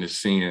person is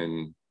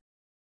seeing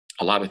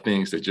a lot of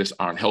things that just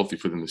aren't healthy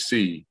for them to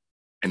see.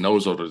 And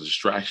those are the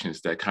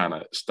distractions that kind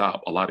of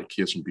stop a lot of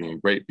kids from being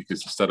great,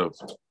 because instead of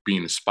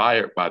being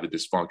inspired by the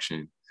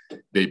dysfunction,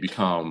 they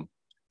become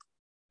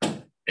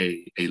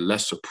a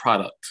lesser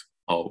product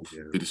of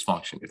the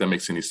dysfunction, if that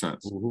makes any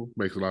sense. Mm-hmm.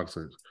 Makes a lot of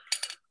sense.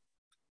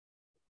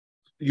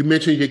 You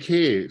mentioned your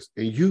kids,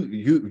 and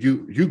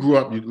you grew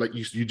up, like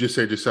you just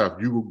said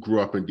yourself, you grew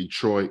up in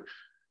Detroit.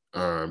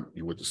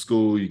 You went to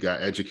school, you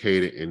got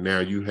educated, and now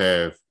you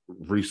have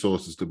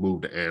resources to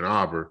move to Ann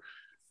Arbor,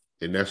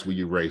 and that's where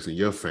you're raising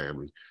your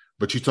family.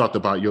 But you talked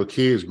about your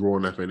kids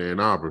growing up in Ann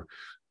Arbor.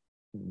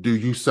 Do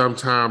you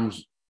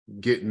sometimes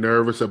get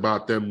nervous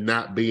about them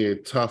not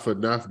being tough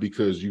enough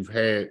because you've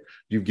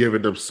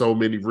given them so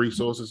many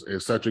resources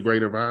and such a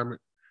great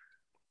environment?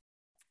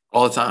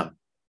 All the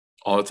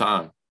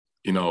time.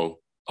 You know,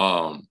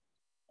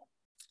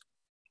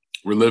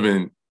 we're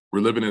living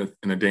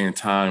in a day and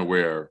time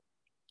where,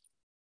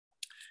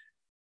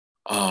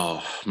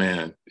 oh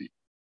man,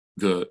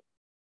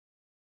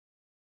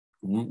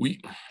 we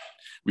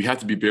have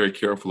to be very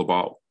careful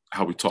about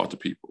how we talk to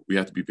people. We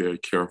have to be very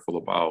careful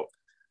about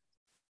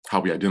how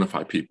we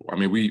identify people. I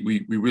mean,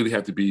 we really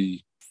have to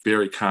be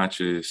very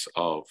conscious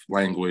of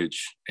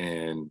language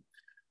and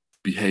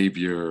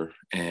behavior,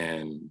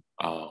 and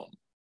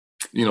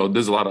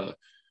there's a lot of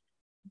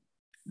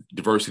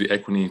diversity,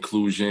 equity,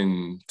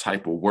 inclusion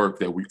type of work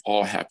that we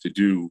all have to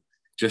do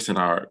just in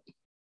our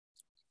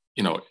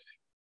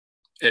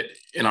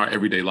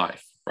everyday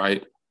life,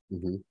 right?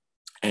 Mm-hmm.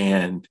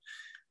 And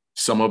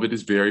some of it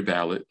is very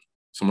valid,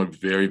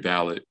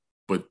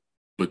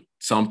 but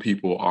some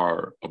people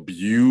are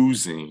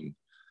abusing,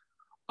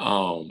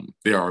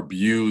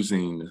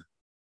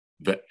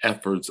 the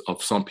efforts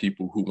of some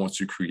people who want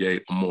to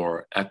create a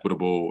more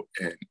equitable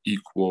and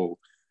equal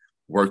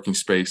working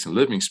space and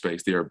living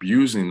space. They're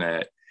abusing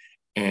that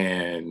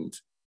and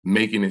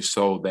making it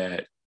so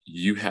that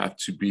you have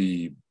to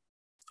be,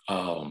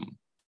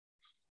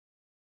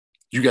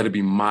 you got to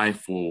be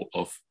mindful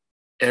of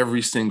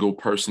every single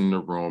person in the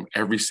room,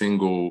 every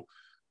single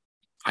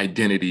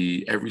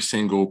identity, every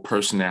single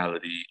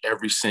personality,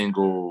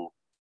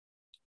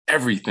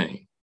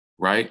 everything,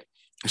 right?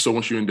 And so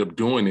what you end up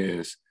doing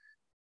is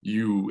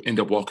you end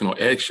up walking on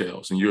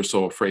eggshells, and you're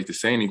so afraid to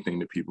say anything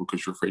to people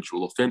because you're afraid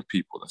you'll offend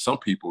people. And some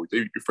people,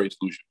 you're afraid to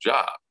lose your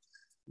job.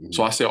 Mm-hmm.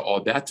 So I say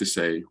all that to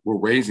say we're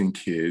raising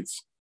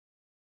kids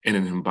in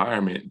an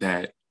environment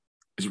that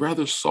is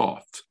rather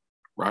soft,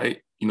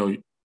 right? We're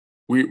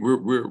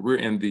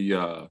in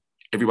the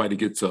everybody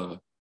gets a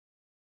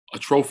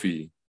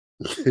trophy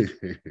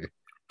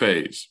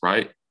phase,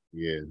 right?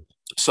 Yeah.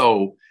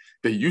 So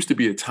there used to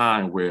be a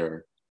time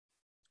where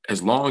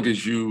as long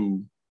as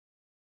you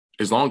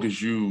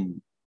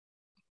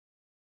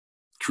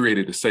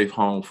created a safe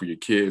home for your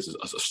kids,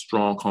 a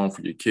strong home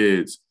for your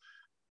kids,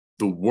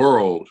 the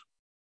world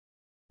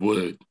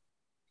would,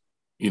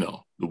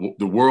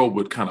 the world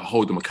would kind of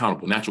hold them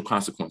accountable, natural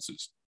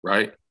consequences,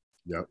 right?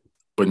 Yep.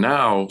 But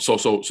now, so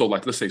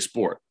like, let's say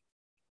sport.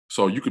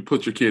 So you could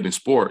put your kid in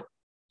sport,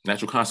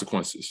 natural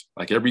consequences,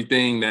 like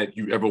everything that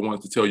you ever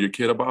wanted to tell your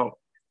kid about,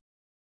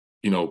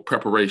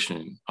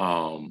 preparation,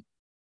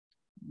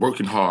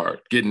 working hard,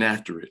 getting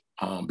after it,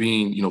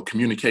 being,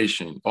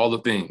 communication, all the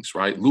things,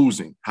 right?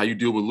 Losing, how you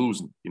deal with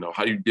losing,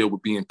 how you deal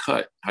with being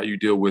cut, how you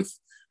deal with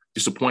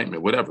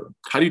disappointment, whatever.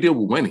 How do you deal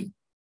with winning?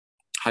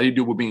 How do you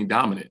deal with being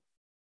dominant?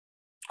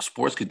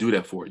 Sports could do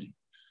that for you.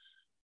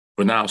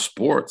 But now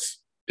sports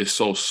is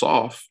so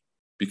soft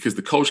because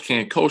the coach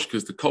can't coach,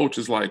 because the coach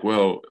is like,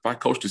 well, if I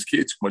coach this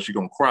kid too much, she's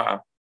going to cry.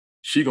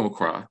 She's going to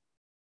cry.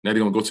 Now they're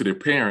going to go to their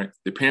parent.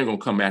 Their parent going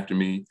to come after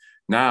me.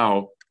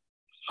 Now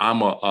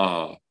I'm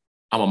a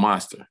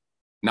monster.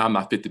 Now I'm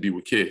not fit to be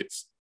with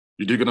kids.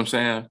 You dig what I'm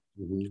saying?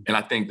 Mm-hmm. And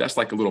I think that's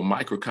like a little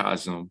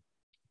microcosm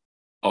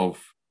of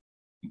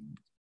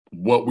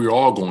what we're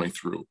all going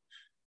through.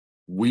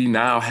 We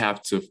now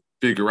have to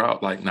figure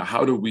out, like, now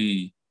how do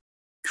we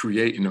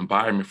create an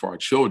environment for our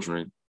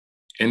children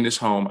in this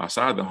home,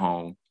 outside the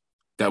home,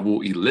 that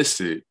will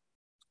elicit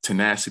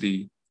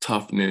tenacity,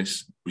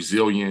 toughness,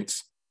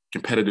 resilience,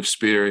 competitive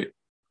spirit,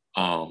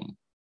 the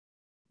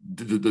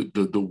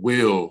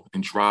will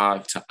and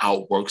drive to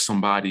outwork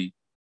somebody.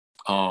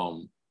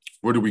 How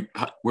do we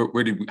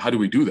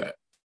do that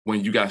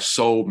when you got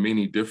so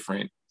many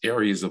different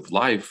areas of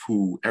life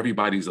who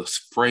everybody's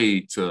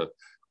afraid to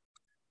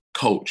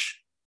coach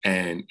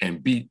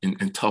and beat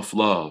in tough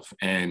love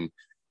and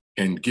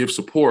give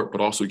support, but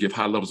also give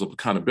high levels of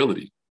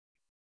accountability.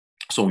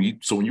 So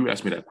when you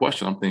ask me that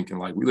question, I'm thinking,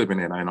 like, we live in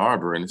Ann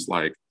Arbor, and it's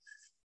like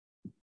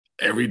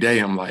every day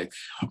I'm like,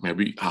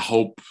 maybe I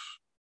hope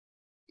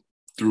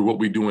through what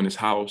we do in this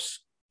house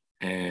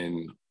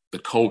and the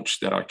coach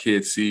that our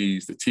kid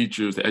sees, the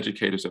teachers, the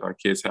educators that our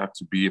kids have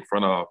to be in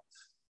front of,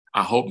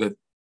 I hope that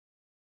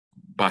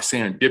by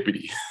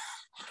serendipity,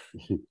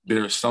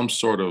 there's some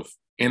sort of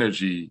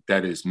energy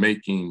that is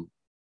making,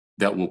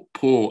 that will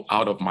pull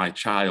out of my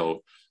child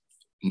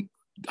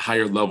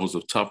higher levels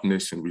of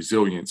toughness and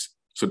resilience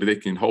so that they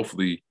can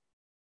hopefully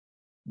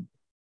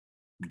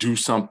do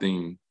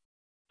something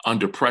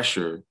under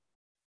pressure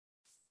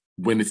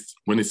when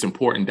it's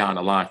important down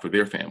the line for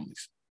their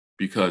families,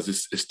 because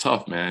it's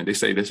tough, man. They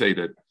say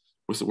that,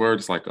 what's the word?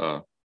 It's like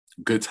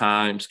good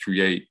times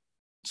create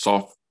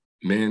soft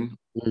men,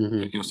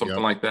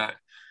 something like that.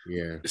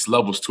 Yeah, it's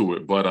levels to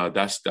it, but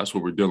that's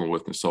what we're dealing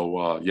with. And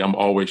so yeah, I'm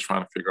always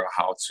trying to figure out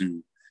how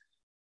to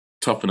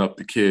toughen up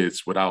the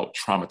kids without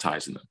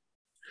traumatizing them.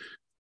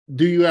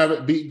 Do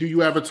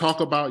you ever talk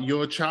about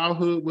your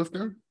childhood with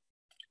them?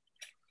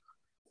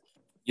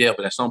 Yeah,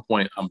 but at some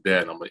point I'm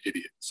dead. I'm an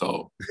idiot,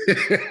 so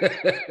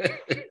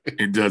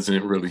it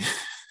doesn't really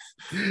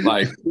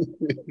like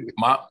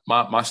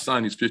my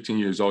son. He's 15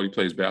 years old. He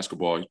plays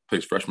basketball. He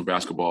plays freshman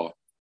basketball.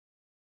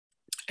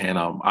 And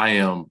I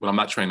am, when I'm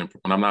not training,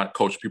 when I'm not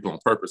coaching people on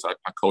purpose, I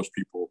coach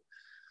people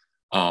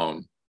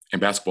in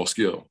basketball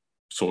skill.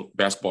 So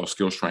basketball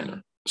skills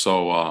trainer.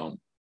 So I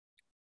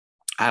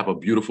have a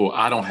beautiful,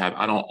 I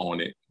don't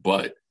own it,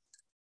 but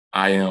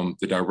I am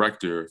the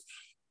director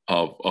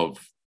of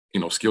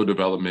skill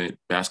development,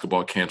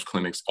 basketball camps,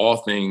 clinics, all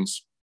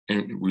things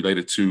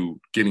related to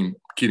getting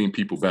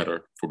people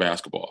better for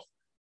basketball.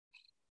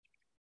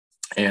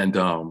 And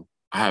I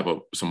have I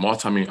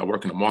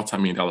work in a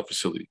multi-million-dollar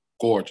facility.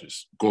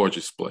 Gorgeous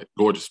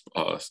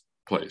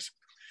place.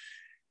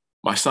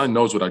 My son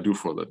knows what I do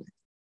for a living.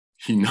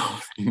 He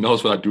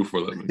knows what I do for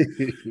a living.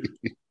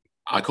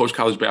 I coached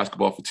college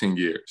basketball for 10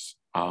 years.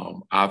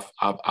 I've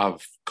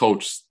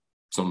coached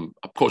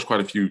quite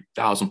a few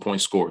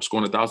 1,000-point scorers.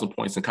 Scoring 1,000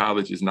 points in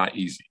college is not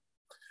easy.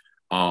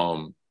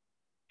 And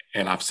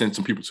I've sent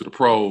some people to the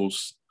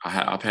pros.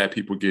 I've had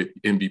people get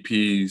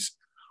MVPs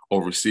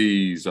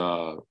overseas.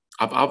 I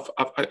got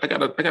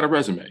a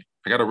resume.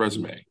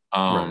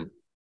 Right.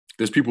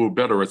 There's people with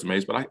better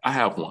resumes, but I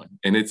have one,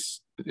 and it's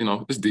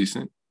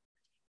decent.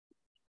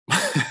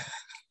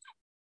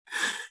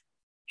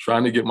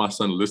 Trying to get my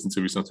son to listen to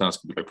me sometimes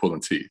can be like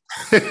pulling teeth.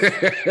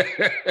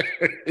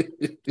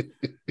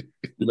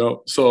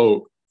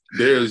 So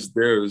there's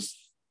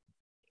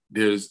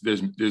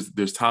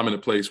time and a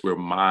place where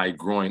my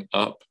growing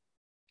up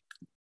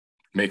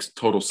makes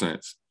total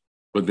sense,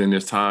 but then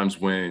there's times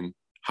when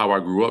how I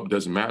grew up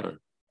doesn't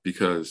matter,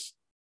 because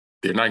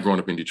they're not growing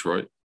up in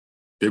Detroit.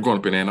 They're growing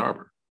up in Ann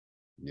Arbor.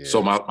 Yeah.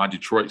 So my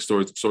Detroit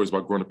stories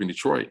about growing up in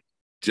Detroit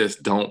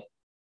just don't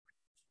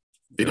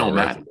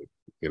matter.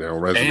 They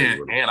don't resonate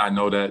with them. And I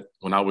know that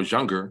when I was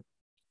younger,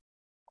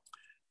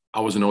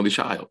 I was an only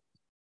child.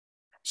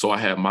 So I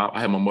had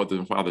my mother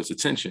and father's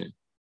attention,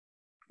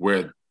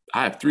 where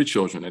I have 3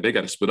 children and they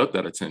got to split up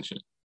that attention.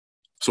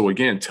 So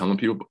again, telling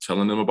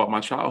them about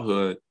my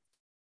childhood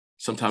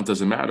sometimes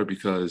doesn't matter,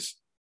 because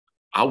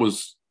I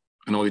was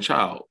an only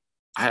child.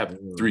 I have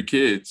 3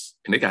 kids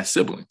and they got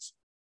siblings.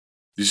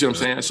 You see what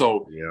I'm saying?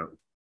 So yeah,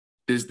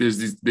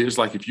 there's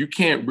like, if you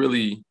can't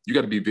really, you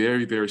got to be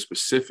very, very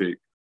specific,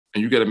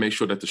 and you got to make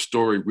sure that the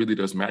story really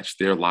does match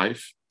their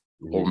life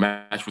or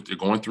match what they're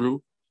going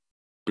through.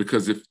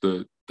 Because if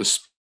the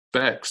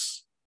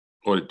specs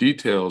or the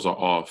details are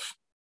off,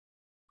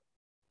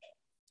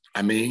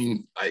 I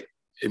mean, like,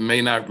 it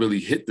may not really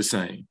hit the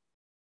same.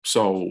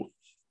 So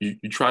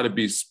you try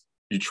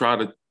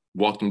to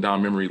walk them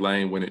down memory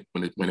lane when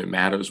it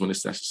matters, when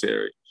it's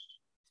necessary.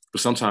 But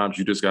sometimes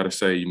you just got to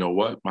say, you know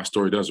what, my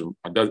story doesn't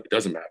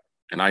matter.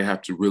 And I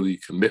have to really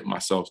commit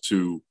myself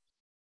to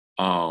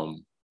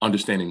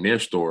understanding their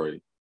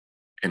story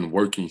and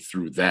working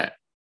through that,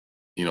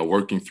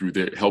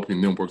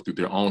 helping them work through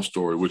their own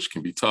story, which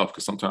can be tough,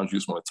 because sometimes you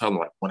just want to tell them,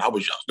 like, when I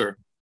was younger,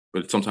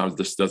 but sometimes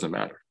this doesn't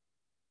matter.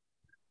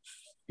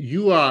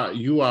 You are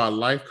a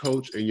life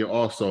coach, and you're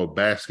also a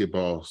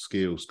basketball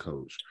skills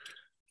coach.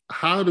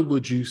 How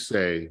would you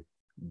say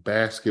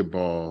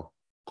basketball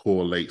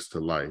correlates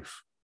to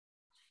life?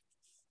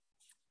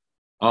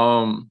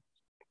 In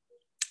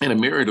a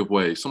myriad of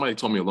ways. Somebody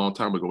told me a long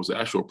time ago, it was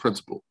actually a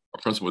principle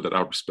that I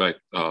respect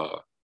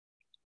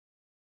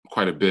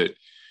quite a bit.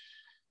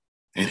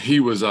 And he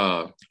was,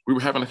 we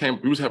was having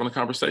a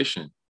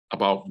conversation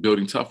about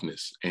building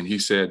toughness. And he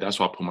said, that's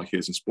why I put my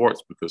kids in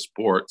sports, because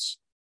sports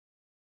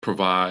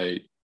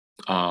provide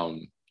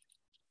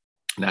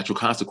natural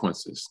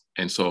consequences.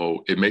 And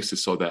so it makes it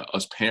so that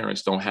us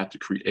parents don't have to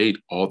create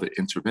all the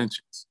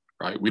interventions,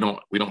 right? We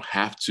don't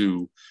have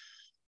to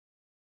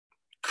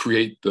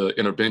create the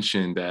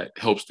intervention that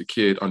helps the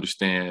kid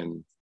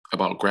understand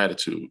about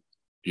gratitude.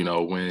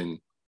 When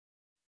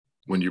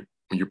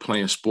you're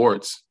playing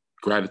sports,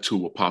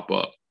 gratitude will pop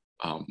up,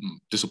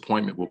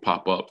 disappointment will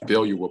pop up,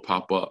 failure will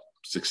pop up,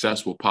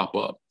 success will pop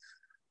up,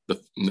 the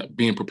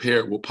being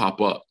prepared will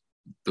pop up,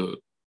 the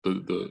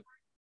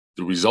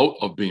the result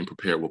of being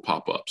prepared will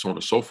pop up, so on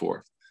and so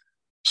forth.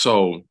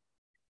 So,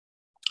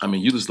 I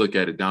mean, you just look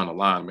at it down the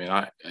line,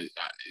 man.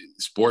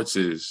 Sports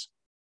is,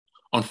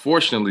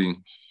 unfortunately,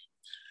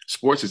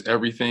 sports is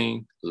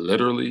everything,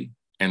 literally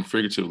and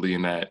figuratively,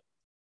 in that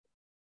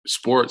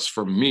sports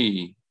for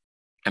me,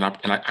 and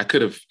I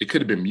could have, it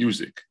could have been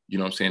music, you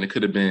know what I'm saying? It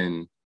could have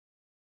been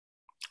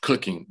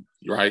cooking,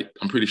 right?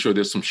 I'm pretty sure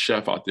there's some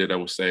chef out there that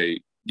will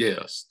say,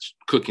 yes,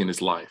 cooking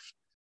is life.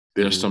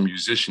 There's some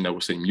musician that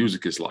will say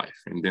music is life.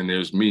 And then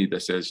there's me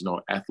that says, you know,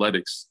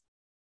 athletics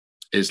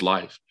is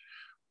life.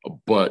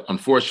 But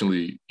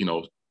unfortunately, you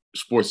know,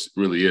 sports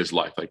really is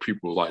life. Like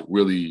people like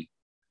really,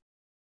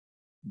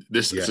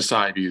 this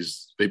society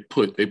is, they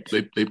put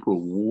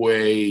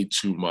way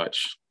too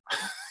much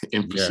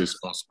emphasis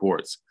on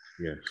sports.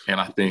 Yes. And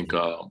I think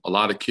a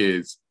lot of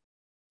kids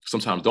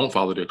sometimes don't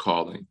follow their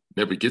calling,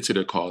 never get to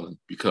their calling,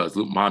 because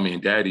mommy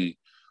and daddy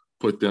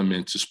put them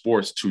into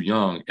sports too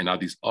young. And now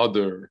these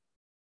other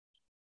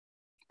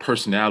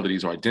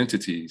personalities or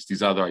identities,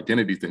 these other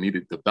identities that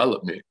needed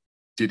development,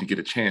 didn't get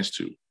a chance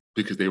to,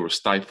 because they were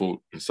stifled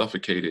and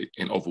suffocated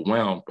and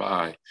overwhelmed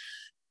by,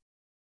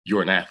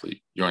 you're an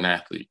athlete, you're an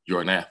athlete,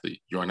 you're an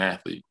athlete, you're an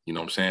athlete. You know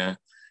what I'm saying?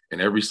 And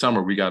every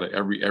summer we gotta,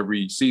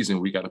 every season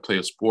we gotta play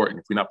a sport. And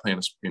if we're not playing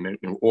a sport,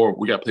 or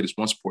we gotta play this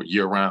one sport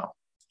year round.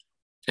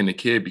 And the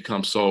kid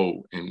becomes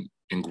so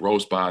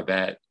engrossed by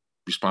that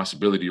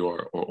responsibility,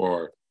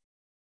 or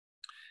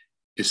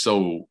is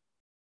so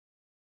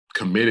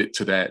committed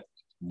to that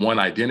one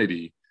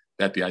identity,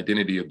 that the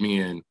identity of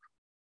being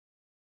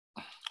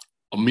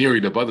a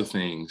myriad of other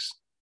things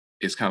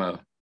is kind of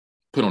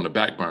put on the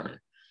back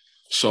burner.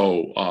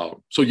 So I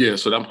gotta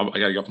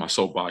get off my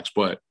soapbox,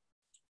 but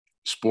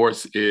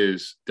sports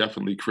is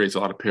definitely creates a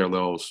lot of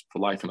parallels for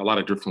life in a lot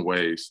of different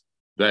ways.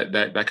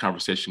 That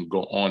conversation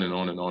go on and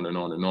on and on and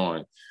on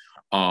and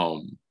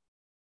on.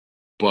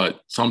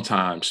 But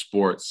sometimes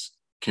sports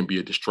can be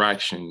a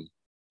distraction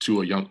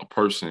to a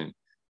person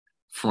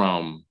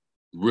from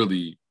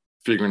really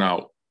figuring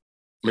out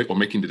or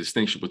making the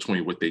distinction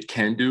between what they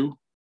can do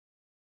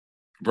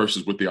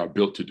versus what they are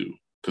built to do.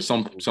 Because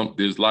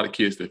there's a lot of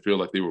kids that feel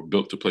like they were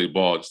built to play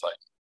ball. It's like,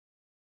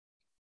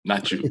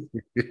 not you,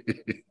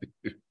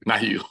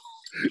 not you.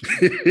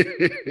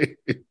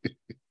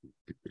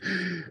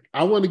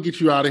 I want to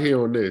get you out of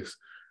here on this.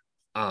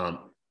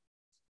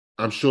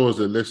 I'm sure as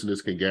the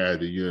listeners can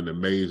gather, you're an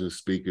amazing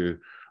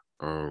speaker.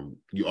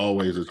 You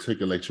always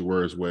articulate your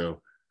words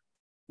well.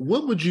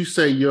 What would you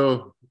say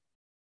your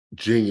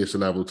genius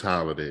level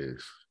talent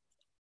is?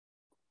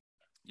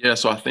 Yeah,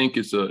 so I think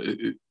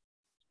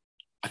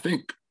I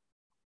think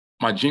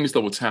my genius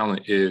level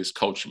talent is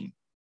coaching.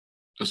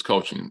 It's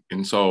coaching.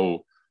 And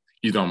so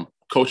either I'm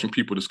coaching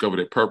people to discover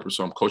their purpose,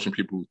 or I'm coaching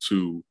people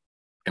to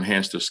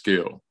enhance their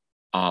skill.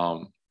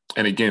 And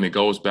again, it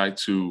goes back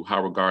to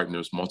Howard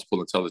Gardner's multiple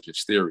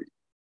intelligence theory.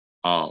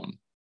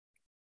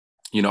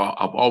 You know,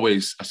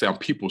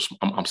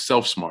 I'm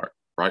self-smart,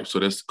 right? So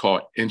that's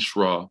called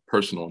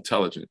intrapersonal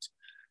intelligence.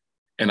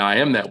 And I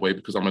am that way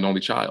because I'm an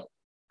only child.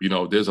 You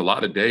know, there's a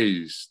lot of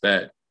days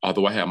that,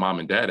 although I had mom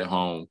and dad at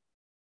home,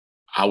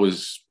 I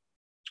was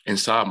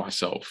inside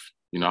myself.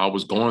 You know, I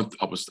was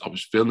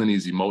feeling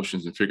these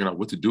emotions and figuring out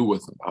what to do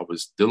with them. I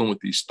was dealing with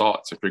these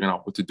thoughts and figuring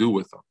out what to do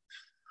with them.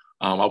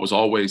 I was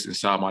always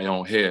inside my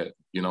own head,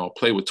 you know,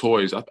 play with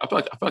toys. I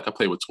feel like I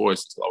played with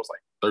toys until I was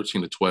like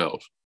 13 to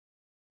 12.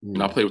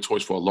 And I played with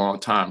toys for a long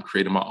time,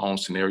 creating my own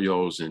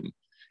scenarios and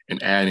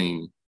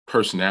adding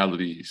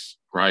personalities,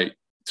 right,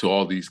 to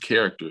all these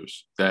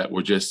characters that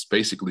were just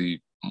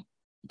basically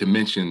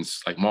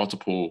dimensions, like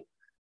multiple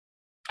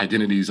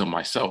identities of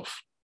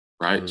myself,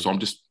 right? So I'm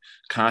just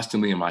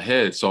constantly in my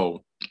head.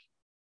 So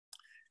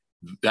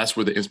that's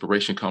where the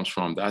inspiration comes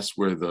from. That's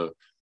where the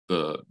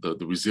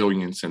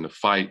resilience and the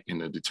fight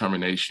and the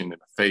determination and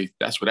the faith,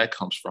 that's where that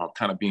comes from,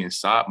 kind of being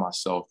inside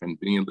myself and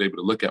being able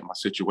to look at my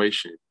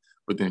situation,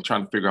 but then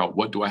trying to figure out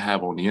what do I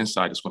have on the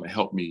inside that's going to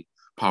help me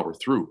power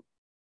through.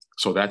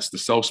 So that's the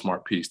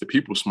self-smart piece. The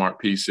people smart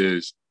piece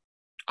is,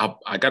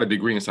 I got a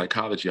degree in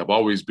psychology. I've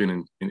always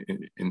been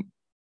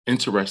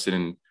interested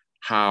in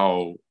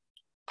how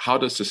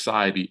does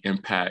society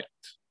impact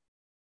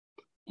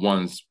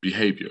one's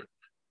behavior?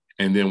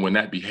 And then when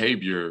that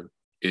behavior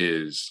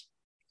is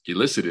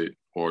elicited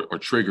or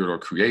triggered or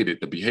created,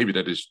 the behavior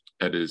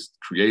that is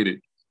created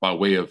by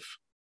way of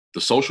the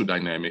social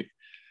dynamic,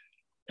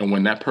 and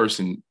when that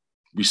person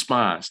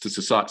responds to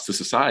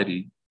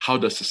society, how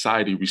does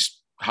society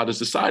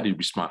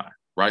respond,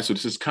 right? So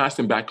this is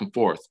constant back and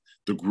forth.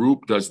 The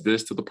group does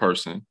this to the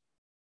person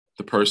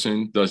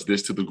does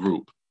this to the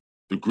group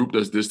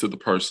does this to the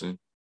person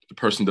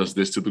does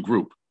this to the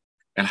group.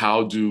 And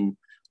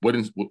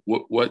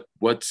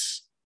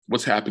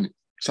what's happening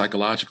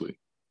psychologically?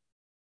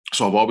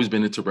 So I've always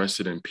been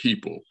interested in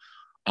people.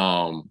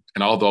 And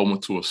although I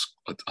went to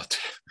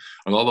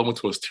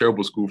a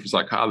terrible school for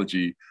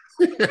psychology,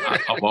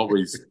 I've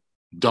always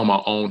done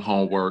my own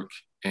homework.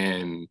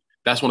 And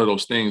that's one of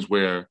those things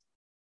where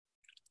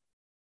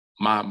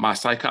my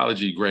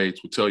psychology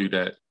grades will tell you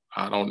that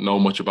I don't know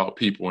much about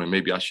people and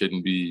maybe I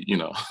shouldn't be,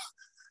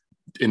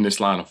 in this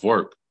line of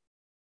work.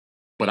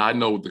 But I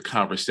know the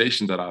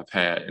conversation that I've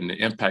had and the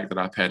impact that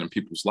I've had in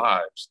people's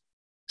lives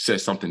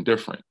says something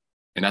different.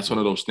 And that's one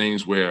of those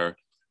things where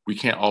we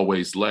can't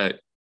always let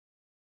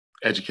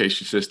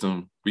education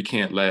system, we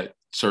can't let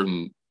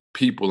certain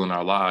people in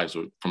our lives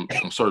or from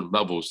certain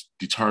levels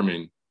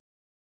determine,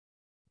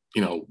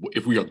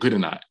 if we are good or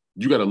not.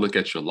 You got to look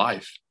at your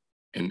life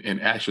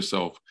and ask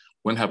yourself,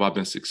 when have I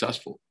been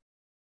successful?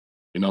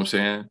 You know what I'm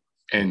saying?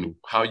 And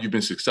how you've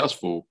been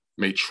successful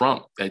may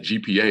trump that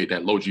GPA,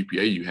 that low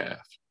GPA you have.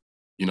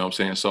 You know what I'm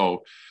saying?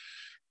 So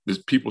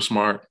there's people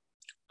smart,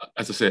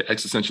 as I said,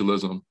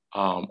 existentialism.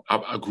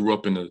 I grew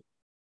up in a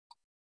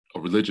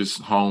religious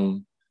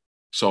home.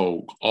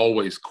 So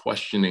always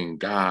questioning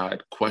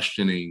God,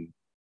 questioning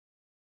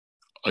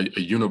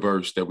a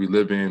universe that we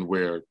live in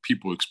where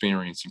people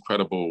experience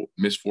incredible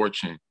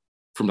misfortune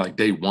from like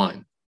day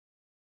one.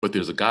 But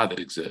there's a God that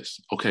exists.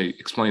 Okay,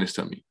 explain this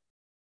to me.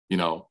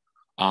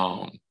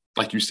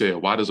 Like you said,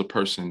 why does a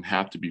person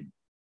have to be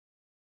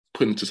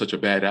put into such a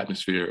bad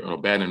atmosphere or a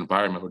bad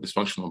environment or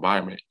dysfunctional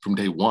environment from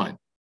day one?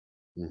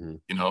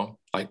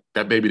 Like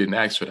that baby didn't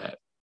ask for that,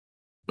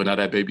 but now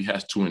that baby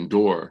has to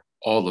endure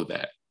all of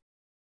that.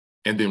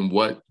 And then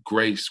what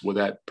grace will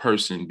that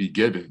person be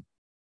given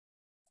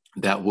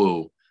that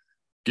will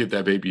give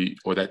that baby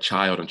or that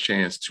child a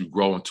chance to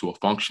grow into a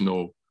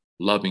functional,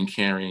 loving,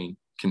 caring,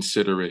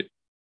 considerate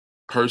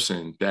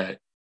person that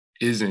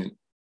isn't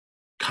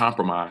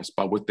compromised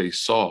by what they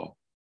saw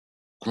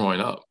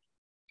growing up?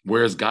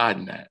 Where's God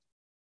in that?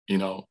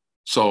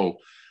 So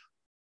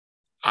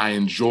I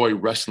enjoy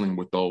wrestling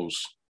with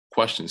those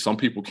questions. Some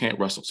people can't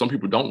wrestle. Some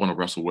people don't want to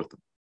wrestle with them.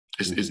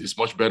 It's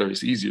much better.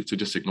 It's easier to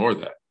just ignore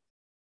that.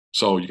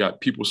 So you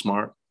got people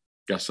smart,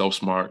 you got self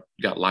smart,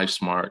 you got life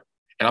smart.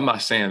 And I'm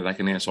not saying that I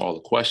can answer all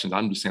the questions.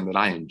 I'm just saying that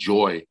I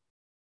enjoy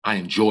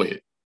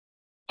it.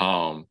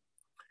 And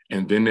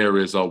then there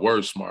is a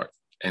word smart.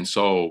 And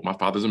so my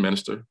father's a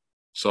minister.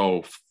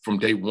 So from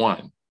day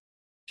one,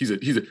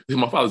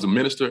 my father's a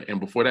minister. And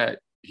before that,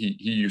 he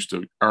used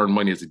to earn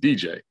money as a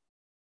DJ.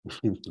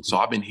 So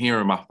I've been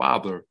hearing my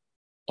father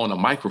on a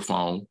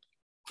microphone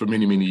for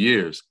many, many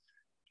years.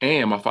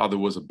 And my father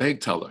was a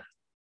bank teller.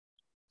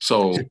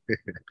 So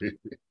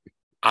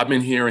I've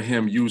been hearing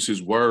him use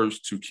his words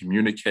to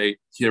communicate,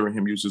 hearing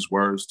him use his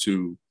words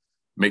to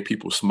make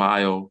people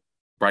smile,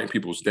 brighten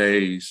people's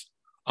days.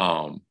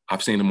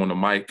 I've seen him on the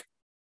mic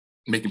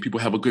making people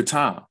have a good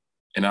time.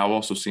 And I've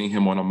also seen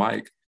him on a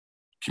mic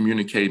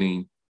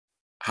communicating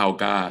how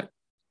God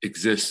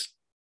exists,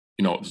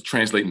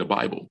 translating the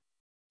Bible.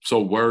 So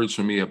words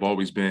for me have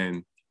always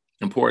been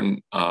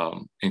important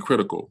and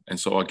critical. And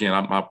so again,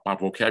 my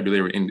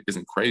vocabulary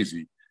isn't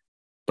crazy,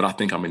 but I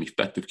think I'm an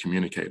effective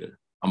communicator.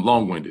 I'm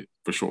long-winded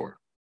for sure,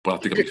 but I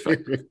think I'm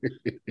effective.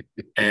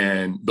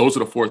 And those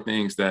are the four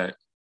things that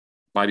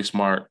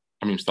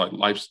it's like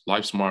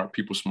life smart,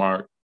 people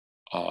smart,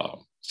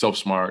 self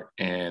smart,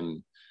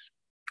 and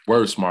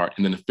word smart.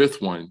 And then the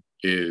fifth one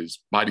is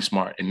body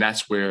smart. And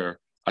that's where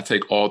I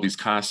take all these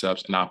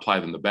concepts and I apply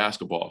them to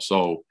basketball.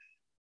 So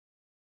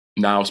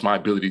now it's my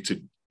ability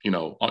to,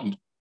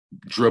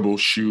 dribble,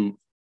 shoot,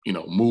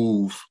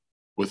 move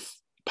with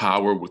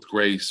power, with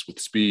grace, with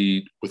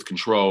speed, with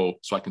control,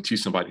 so I can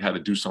teach somebody how to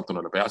do something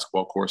on a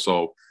basketball court.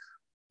 So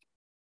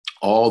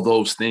all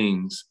those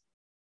things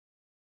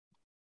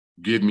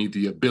give me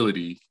the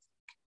ability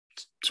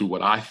to,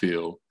 what I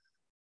feel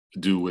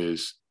do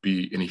is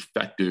be an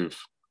effective,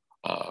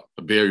 a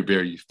very,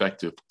 very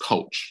effective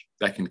coach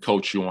that can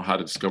coach you on how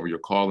to discover your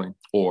calling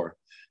or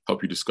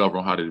help you discover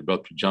on how to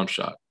develop your jump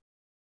shot.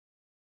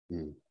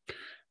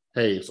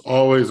 Hey, it's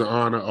always an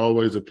honor,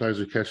 always a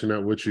pleasure catching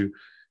up with you.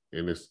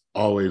 And it's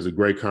always a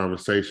great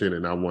conversation.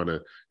 And I want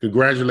to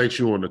congratulate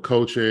you on the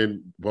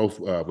coaching, both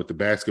with the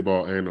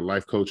basketball and the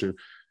life coaching.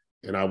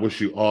 And I wish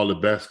you all the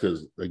best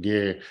because,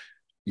 again,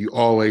 you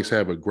always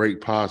have a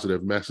great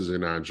positive message,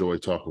 and I enjoy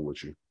talking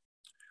with you.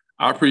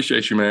 I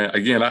appreciate you, man.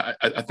 Again, I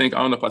think,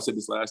 I don't know if I said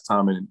this last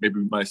time, and maybe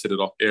we might have said it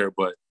off air,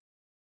 but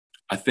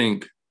I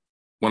think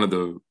one of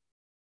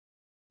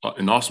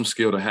an awesome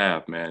skill to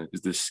have, man,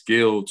 is the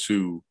skill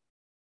to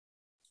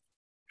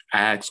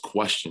ask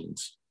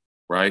questions,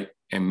 right?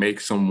 And make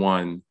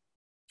someone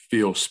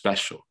feel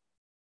special,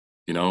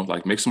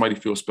 like make somebody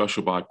feel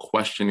special by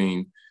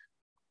questioning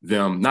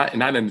them, not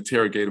in an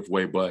interrogative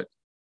way, but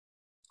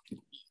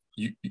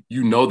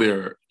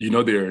they're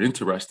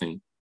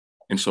interesting.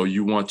 And so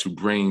you want to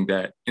bring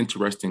those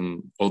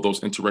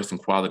interesting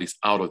qualities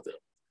out of them.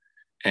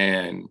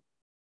 And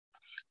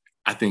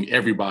I think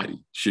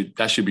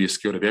that should be a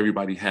skill that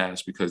everybody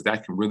has, because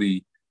that can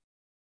really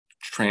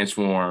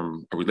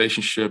transform a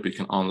relationship. It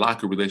can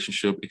unlock a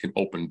relationship. It can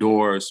open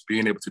doors.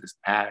 Being able to just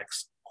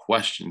ask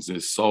questions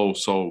is so,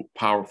 so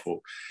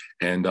powerful.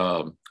 And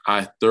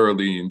I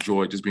thoroughly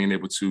enjoy just being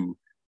able to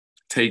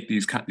take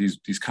these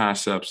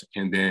concepts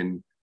and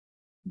then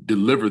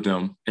deliver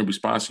them in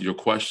response to your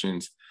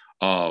questions.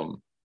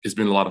 It's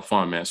been a lot of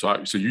fun, man.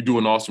 So you do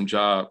an awesome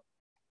job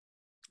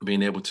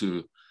being able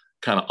to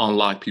kind of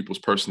unlock people's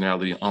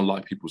personality,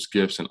 unlock people's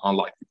gifts, and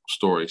unlock people's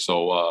stories.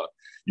 So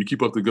you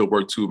keep up the good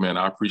work too, man.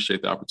 I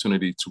appreciate the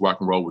opportunity to rock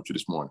and roll with you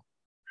this morning.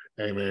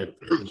 Hey, man,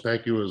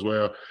 thank you as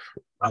well.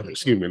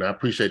 Excuse me, and I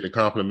appreciate the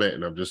compliment,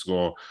 and I'm just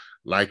going,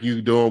 like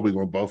you doing, we're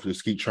going to both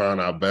just keep trying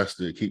our best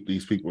to keep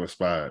these people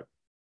inspired.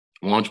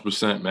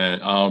 100%,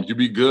 man. You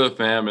be good,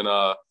 fam, and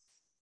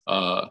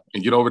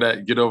get over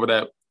that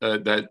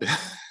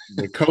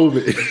the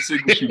COVID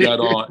sickness you got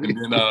on, and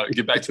then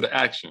get back to the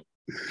action.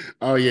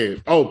 Oh, yeah.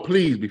 Oh,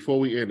 please, before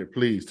we end it,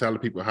 please tell the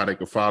people how they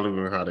can follow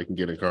you and how they can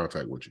get in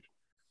contact with you.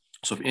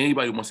 So if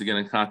anybody wants to get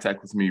in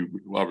contact with me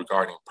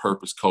regarding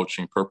purpose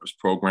coaching, purpose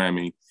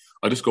programming,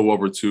 I'll just go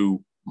over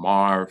to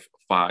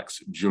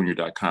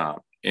marvfoxjr.com,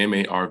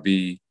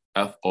 MARVFOX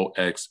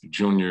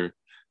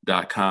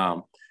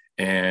Jr.com.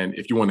 And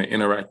if you want to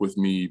interact with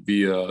me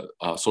via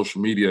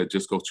social media,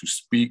 just go to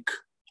Speak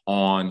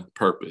on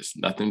Purpose.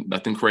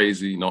 Nothing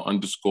crazy, no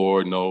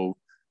underscore, no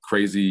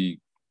crazy,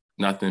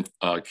 nothing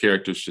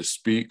characters, just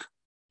Speak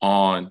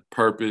on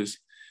Purpose.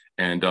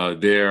 And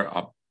there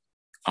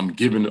I'm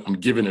giving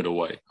it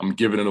away. I'm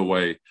giving it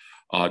away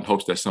in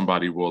hopes that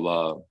somebody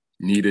will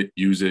need it,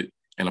 use it,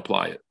 and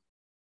apply it.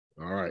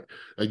 All right.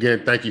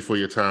 Again, thank you for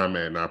your time,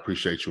 man. I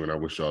appreciate you, and I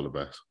wish you all the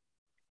best.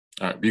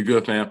 All right. Be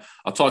good, fam.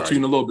 I'll talk to you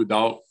in a little bit,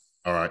 dog.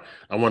 All right.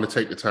 I want to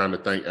take the time to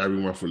thank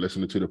everyone for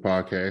listening to the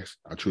podcast.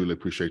 I truly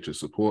appreciate your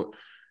support.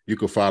 You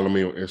can follow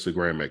me on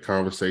Instagram at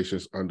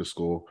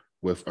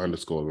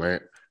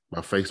conversations_with_Lant.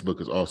 My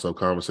Facebook is also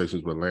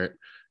Conversations with Lant.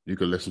 You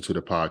can listen to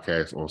the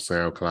podcast on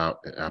SoundCloud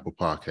and Apple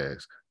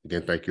Podcasts.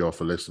 Again, thank you all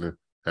for listening.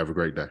 Have a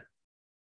great day.